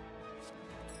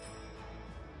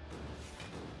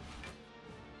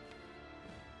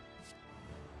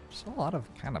 There's a lot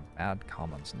of kind of bad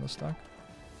comments in this deck.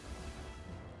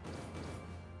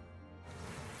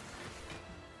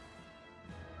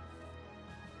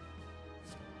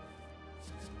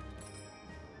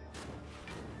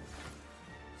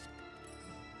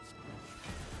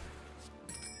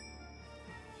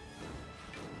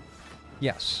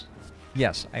 Yes.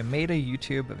 Yes, I made a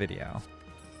YouTube video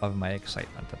of my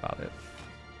excitement about it,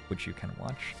 which you can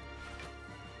watch.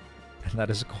 And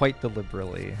that is quite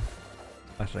deliberately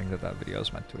a thing that video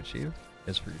is meant to achieve,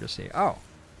 is for you to see, oh,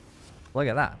 look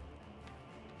at that.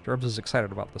 JORBS is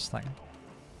excited about this thing.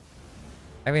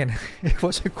 I mean, it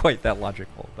wasn't quite that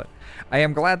logical, but I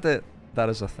am glad that that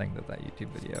is a thing that that YouTube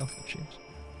video achieves.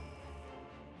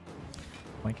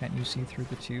 Why can't you see through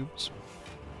the tubes?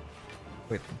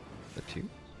 Wait, the tubes?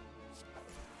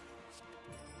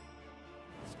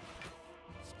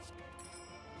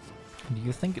 Do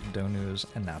you think Donu's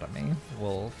anatomy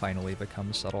will finally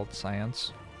become settled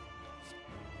science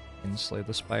in Slay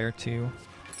the Spire 2?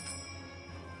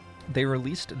 They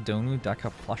released Donu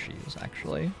Deca plushies,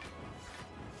 actually,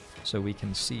 so we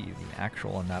can see the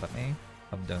actual anatomy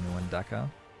of Donu and Deca.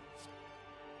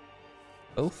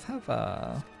 Both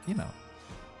have, you know,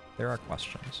 there are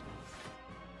questions.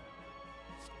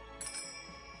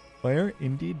 Why are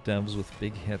indie devs with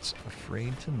big hits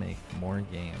afraid to make more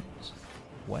games?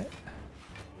 What?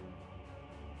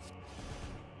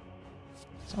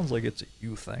 Sounds like it's a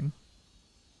you thing.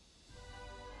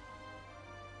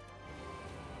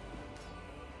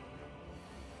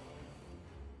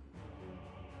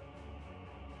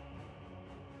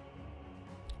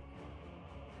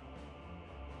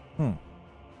 I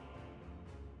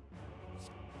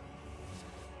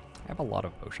have a lot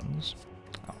of potions.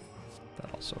 Oh,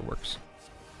 that also works.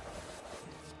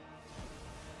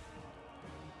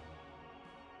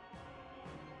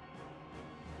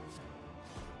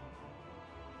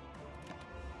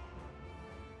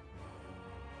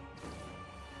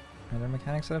 Are there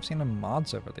mechanics that I've seen in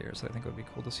mods over the years that I think would be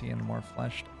cool to see in a more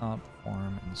fleshed out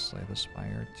form in Slay the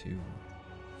Spire 2?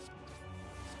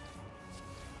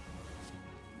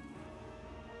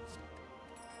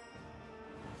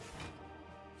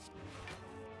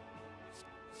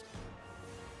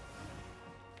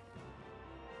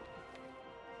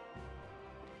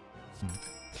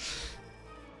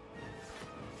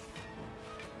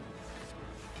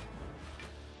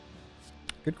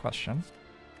 Good question.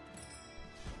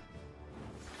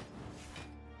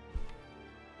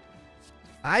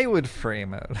 I would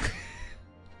frame it.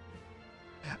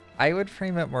 I would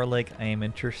frame it more like I am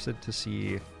interested to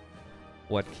see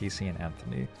what Casey and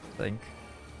Anthony think.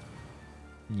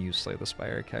 you Slay the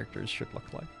Spire characters should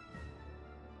look like.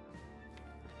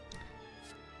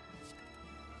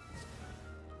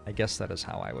 I guess that is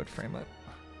how I would frame it.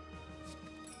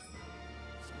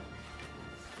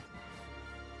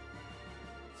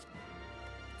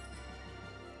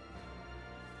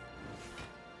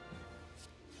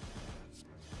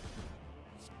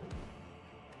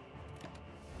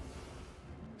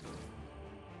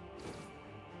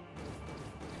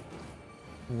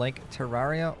 Like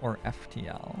Terraria or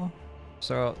FTL?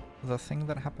 So the thing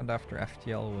that happened after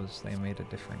FTL was they made a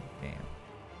different game.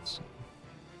 So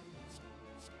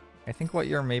I think what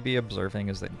you're maybe observing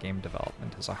is that game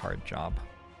development is a hard job.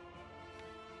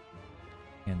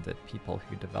 And that people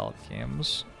who develop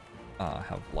games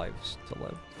have lives to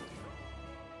live.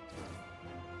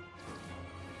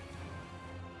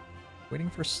 Waiting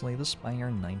for Slay the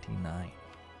Spire 99.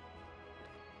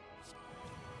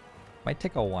 Might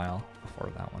take a while before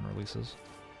that one releases.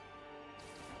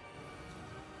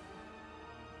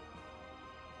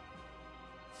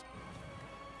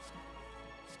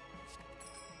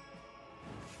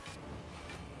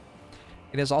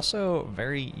 It is also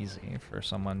very easy for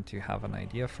someone to have an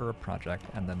idea for a project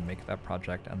and then make that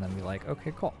project and then be like,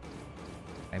 okay, cool.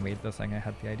 I made the thing I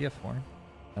had the idea for,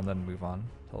 and then move on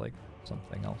to like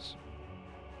something else.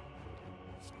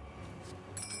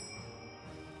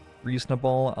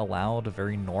 Reasonable, allowed,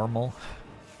 very normal.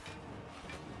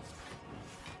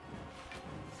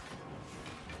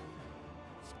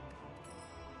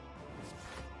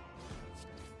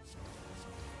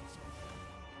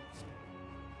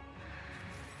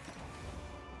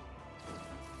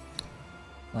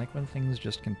 Like when things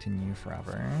just continue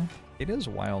forever. It is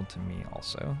wild to me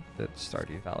also that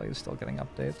Stardew Valley is still getting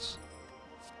updates.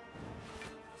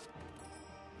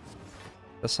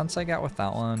 The sense I got with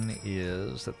that one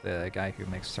is that the guy who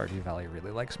makes Stardew Valley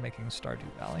really likes making Stardew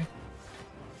Valley.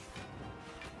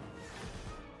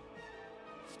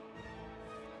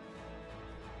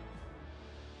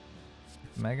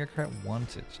 If Megacrit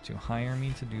wanted to hire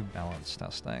me to do balance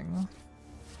testing,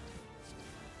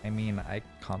 I mean, I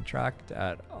contract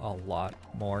at a lot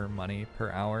more money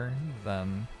per hour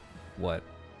than what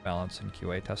balance and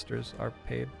QA testers are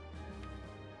paid.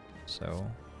 So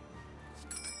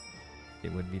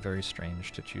it would be very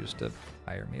strange to choose to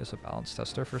hire me as a balance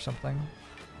tester for something.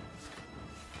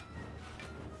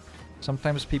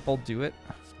 Sometimes people do it.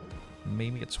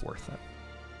 Maybe it's worth it.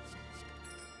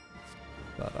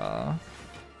 But,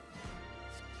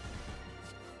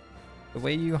 the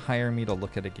way you hire me to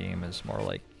look at a game is more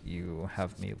like you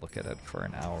have me look at it for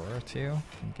an hour or two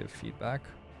and give feedback.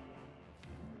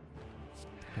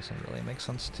 Doesn't really make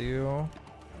sense to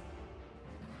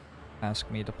ask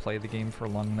me to play the game for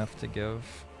long enough to give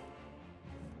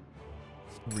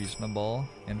reasonable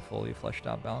and fully fleshed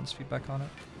out balanced feedback on it.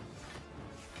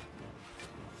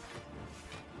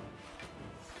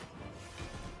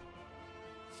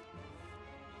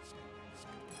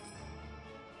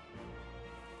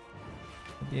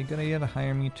 It'd be a good idea to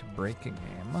hire me to break a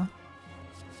game.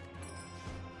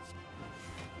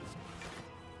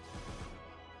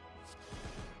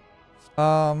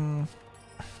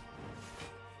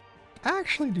 I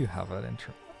actually do have an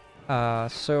intro.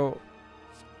 So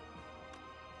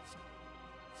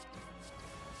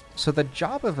the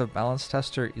job of a balance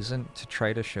tester isn't to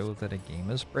try to show that a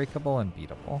game is breakable and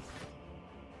beatable,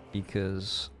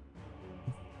 because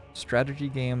strategy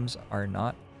games are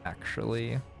not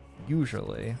actually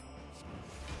usually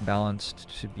balanced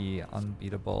to be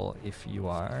unbeatable if you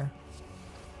are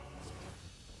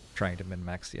trying to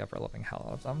min-max the ever-loving hell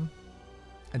out of them.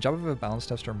 The job of a balance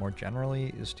tester more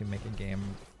generally is to make a game,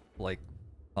 like,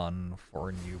 fun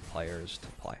for new players to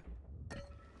play.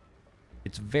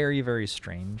 It's very, very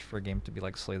strange for a game to be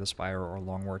like Slay the Spire or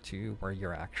Long War 2, where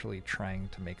you're actually trying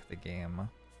to make the game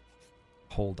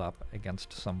hold up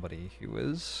against somebody who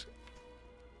is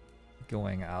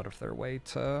going out of their way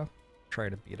to try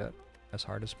to beat it as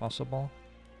hard as possible.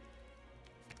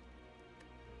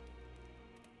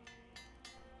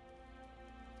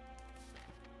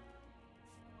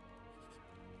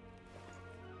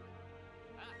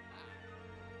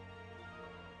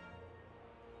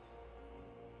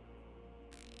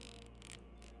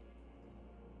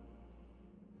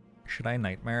 Should I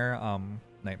nightmare?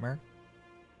 Nightmare?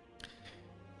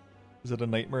 Is it a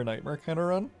nightmare kind of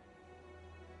run?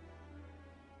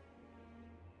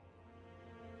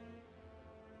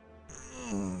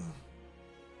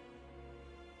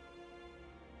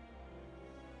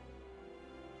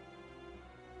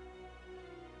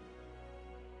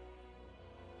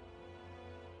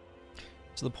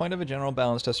 So the point of a general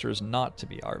balance tester is not to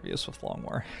be obvious with Long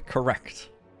War. Correct.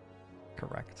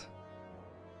 Correct.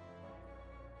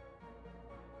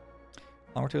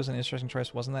 Long War 2 is an interesting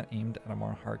choice. Wasn't that aimed at a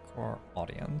more hardcore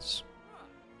audience?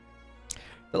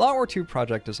 The Long War 2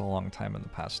 project is a long time in the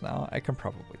past now. I can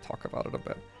probably talk about it a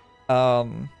bit.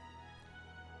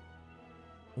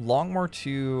 Long War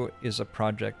 2 is a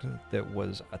project that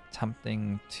was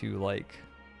attempting to, like,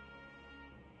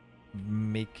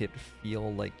 make it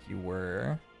feel like you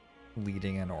were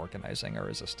leading and organizing a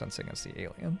resistance against the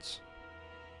aliens,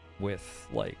 with,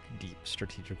 like, deep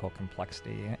strategical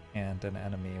complexity and an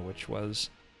enemy which was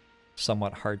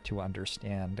somewhat hard to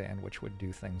understand and which would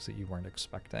do things that you weren't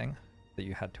expecting, that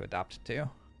you had to adapt to.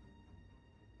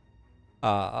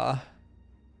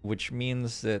 Which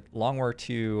means that Long War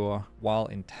 2, while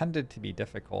intended to be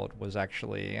difficult, was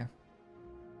actually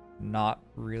not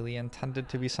really intended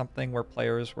to be something where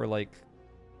players were, like,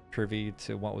 privy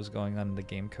to what was going on in the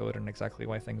game code and exactly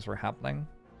why things were happening.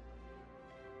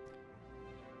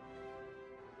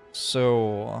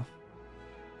 So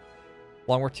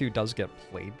Long War 2 does get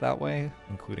played that way,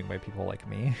 including by people like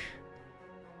me,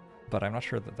 but I'm not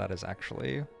sure that that is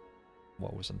actually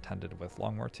what was intended with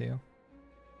Long War 2.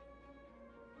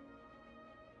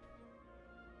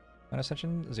 When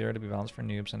Ascension 0 to be balanced for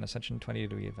noobs and Ascension 20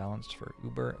 to be balanced for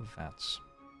uber vets.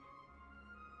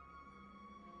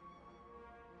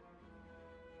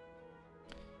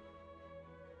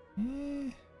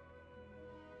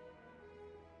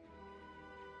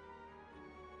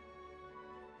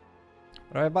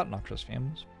 What do I about Noxious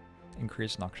Fumes?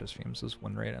 Increase Noxious Fumes'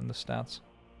 win rate and the stats.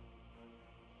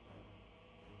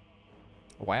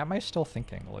 Why am I still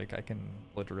thinking? Like, I can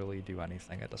literally do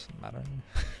anything, it doesn't matter.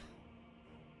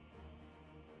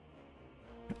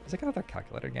 Is it another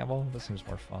calculator gamble? This seems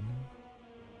more fun.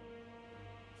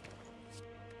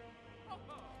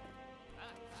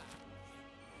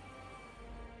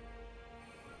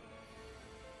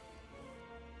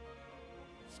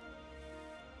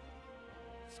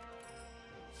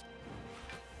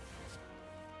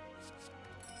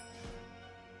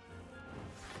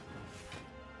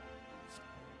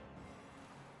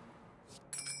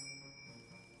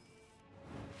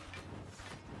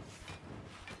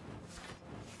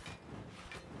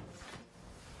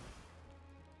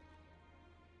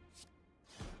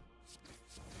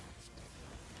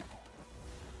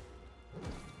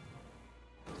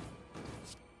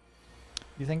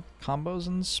 You think combos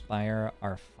in Spire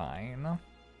are fine?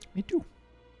 Me too.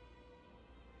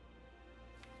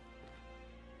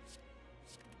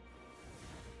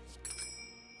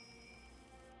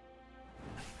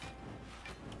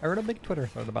 I read a big Twitter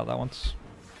thread about that once.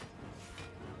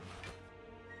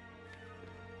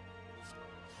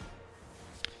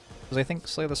 Because I think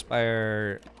Slay the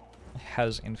Spire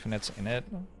has infinites in it,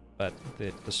 but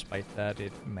that despite that,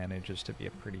 it manages to be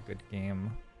a pretty good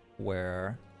game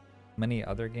where many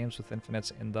other games with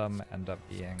infinites in them end up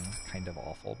being kind of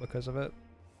awful because of it.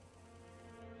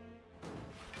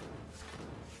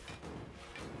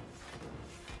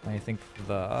 I think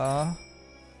the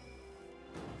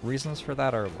reasons for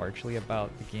that are largely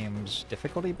about the game's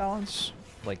difficulty balance.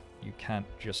 Like, you can't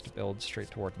just build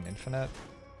straight toward an infinite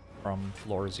from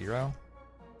floor 0.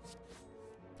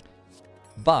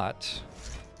 But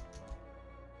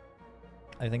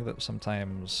I think that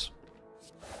sometimes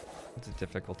the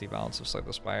difficulty balance of Slay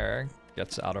the Spire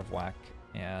gets out of whack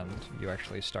and you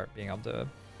actually start being able to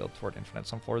build toward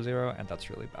infinites on floor 0, and that's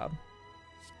really bad.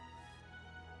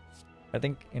 I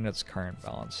think in its current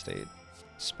balance state,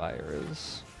 Spire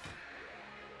is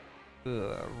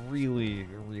really,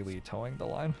 really towing the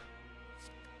line.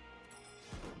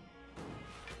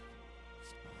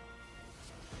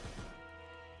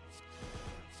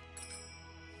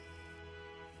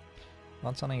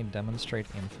 Thoughts on a demonstrate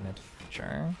infinite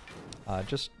feature?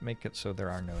 Just make it so there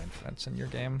are no infinites in your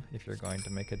game if you're going to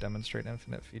make a demonstrate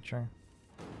infinite feature.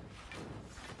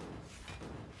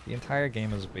 The entire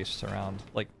game is based around,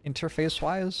 like,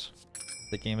 interface-wise,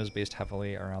 the game is based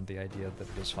heavily around the idea that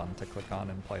it is fun to click on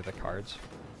and play the cards.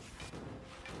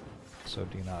 So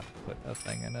do not put a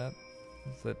thing in it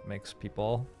that makes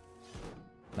people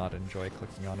not enjoy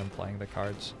clicking on and playing the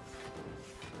cards.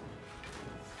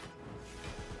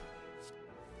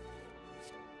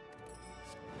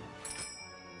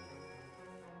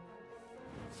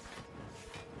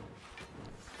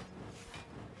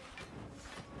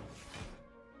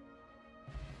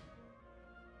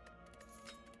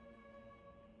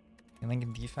 I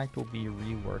think Defect will be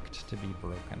reworked to be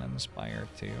broken in Spire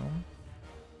 2.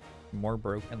 More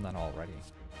broken than already.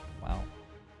 Wow.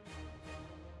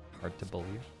 Hard to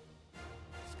believe.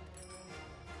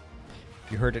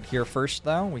 You heard it here first,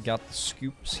 though. We got the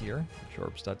scoops here at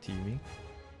JORBS.tv. Did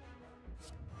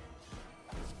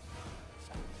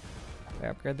I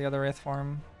upgrade the other Wraith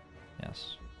form?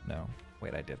 Yes. No.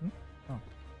 Wait, I didn't? Oh. I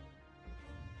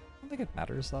don't think it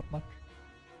matters that much.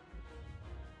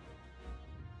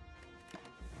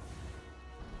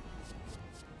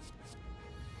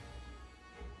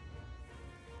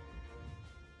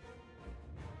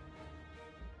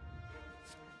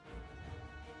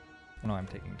 Oh no, I'm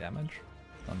taking damage.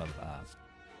 None of that.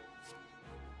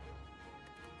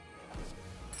 I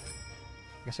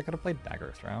guess I could have played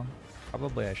Dagger Throw.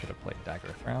 Probably I should have played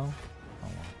Dagger Throw. Oh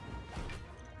well.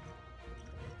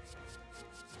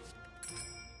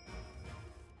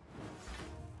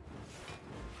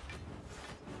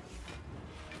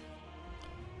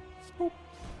 Boop,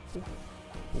 boop,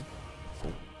 boop,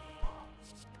 boop.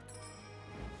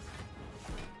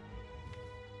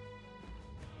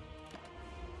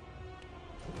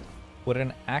 Would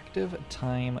an active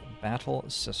time battle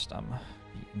system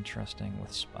be interesting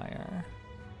with Spire?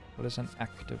 What is an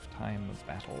active time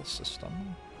battle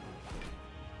system?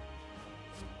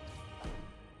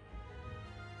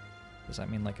 Does that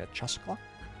mean like a chess clock?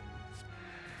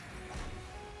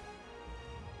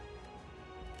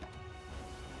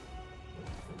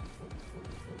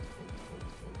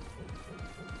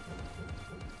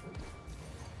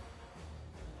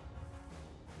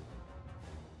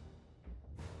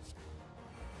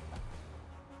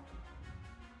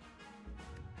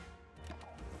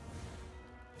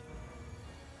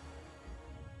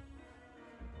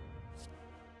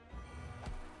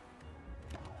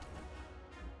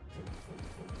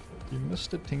 You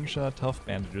missed a Tingsha tough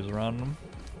bandages run.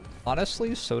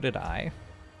 Honestly, so did I.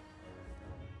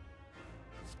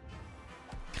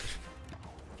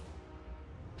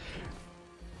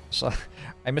 So,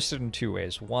 I missed it in two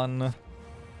ways. One,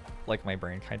 like my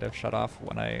brain kind of shut off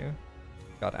when I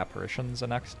got apparitions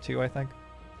in Act 2, I think.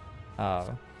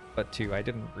 But two, I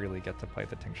didn't really get to play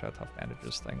the Tingsha tough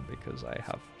bandages thing because I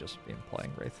have just been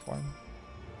playing Wraith form.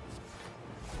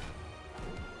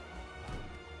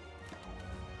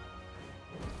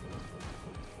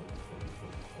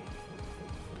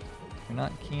 I'm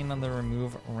not keen on the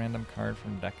remove a random card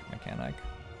from deck mechanic.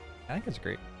 I think it's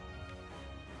great.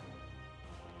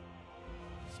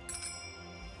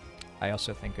 I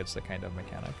also think it's the kind of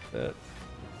mechanic that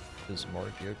is more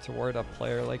geared toward a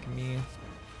player like me,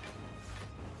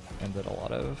 and that a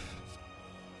lot of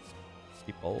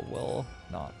people will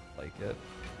not like it.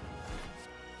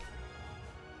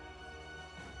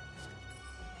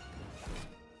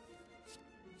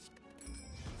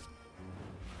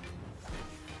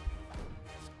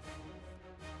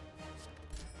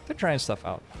 They're trying stuff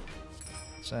out.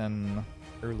 It's in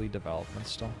early development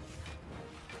still.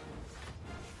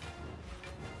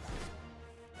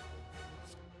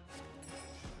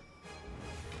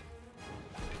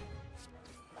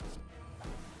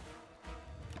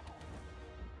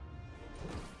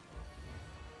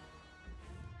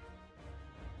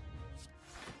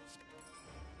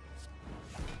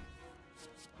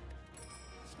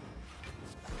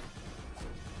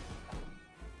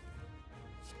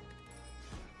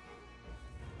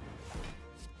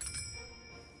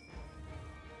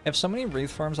 I have so many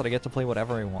Wraith forms that I get to play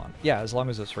whatever I want. Yeah, as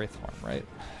long as it's Wraith form, right?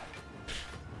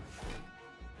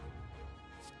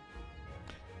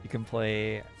 You can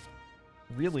play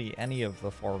really any of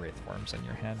the 4 Wraith forms in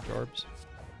your hand, Jorbs.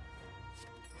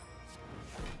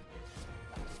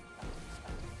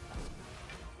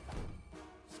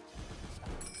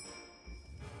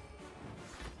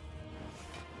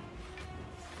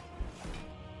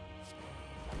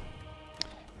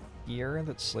 Fear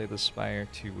that Slay the Spire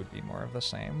 2 would be more of the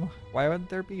same. Why would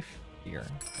there be fear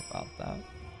about that?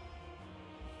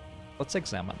 Let's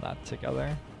examine that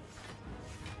together.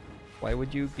 Why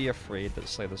would you be afraid that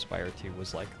Slay the Spire 2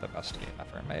 was like the best game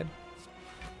ever made?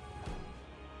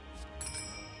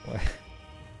 What?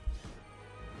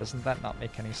 Doesn't that not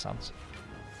make any sense?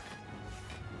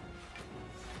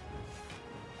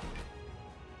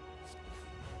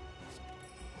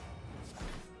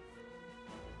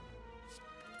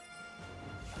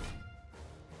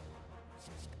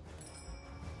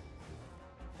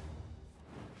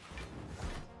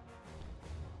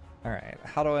 Alright,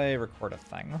 how do I record a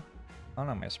thing? Oh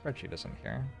no, my spreadsheet isn't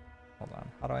here. Hold on,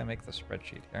 how do I make the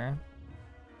spreadsheet here?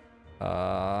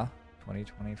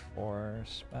 2024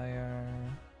 Spire.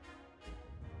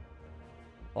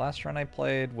 The last run I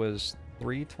played was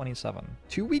 3/27,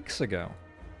 2 weeks ago.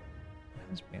 It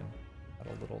has been at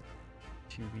a little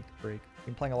 2-week break. I've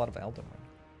been playing a lot of Elden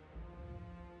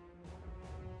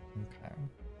Ring. Okay.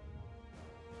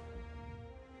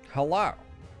 Hello!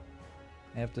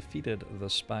 I have defeated the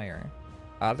Spire.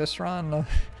 This run...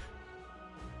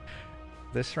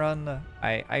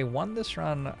 I won this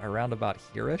run around about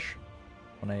here-ish.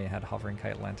 when I had Hovering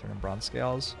Kite, Lantern, and Bronze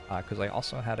Scales, because I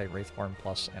also had a Wraithform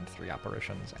Plus and 3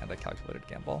 Apparitions and a Calculated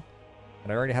Gamble.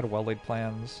 And I already had well-laid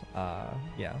plans,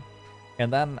 yeah.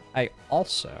 And then I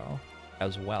also,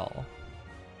 as well,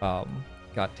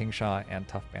 got Tingsha and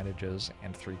Tough Bandages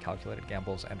and 3 Calculated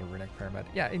Gambles and a Runic Pyramid.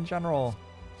 Yeah, in general,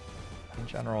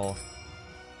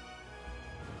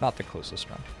 not the closest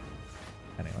strength.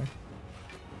 Anyway,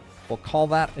 we'll call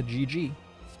that a GG.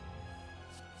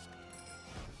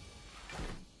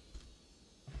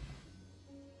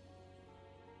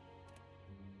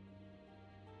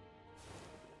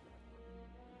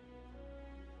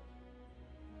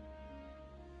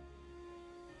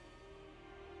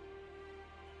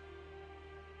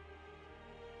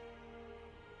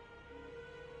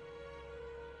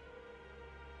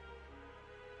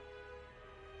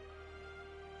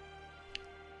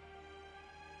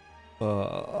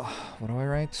 What do I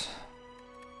write?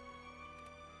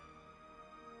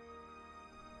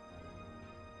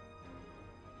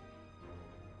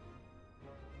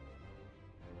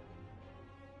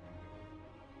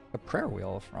 The prayer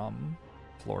wheel from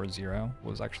floor 0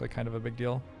 was actually kind of a big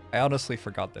deal. I honestly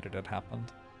forgot that it had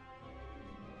happened.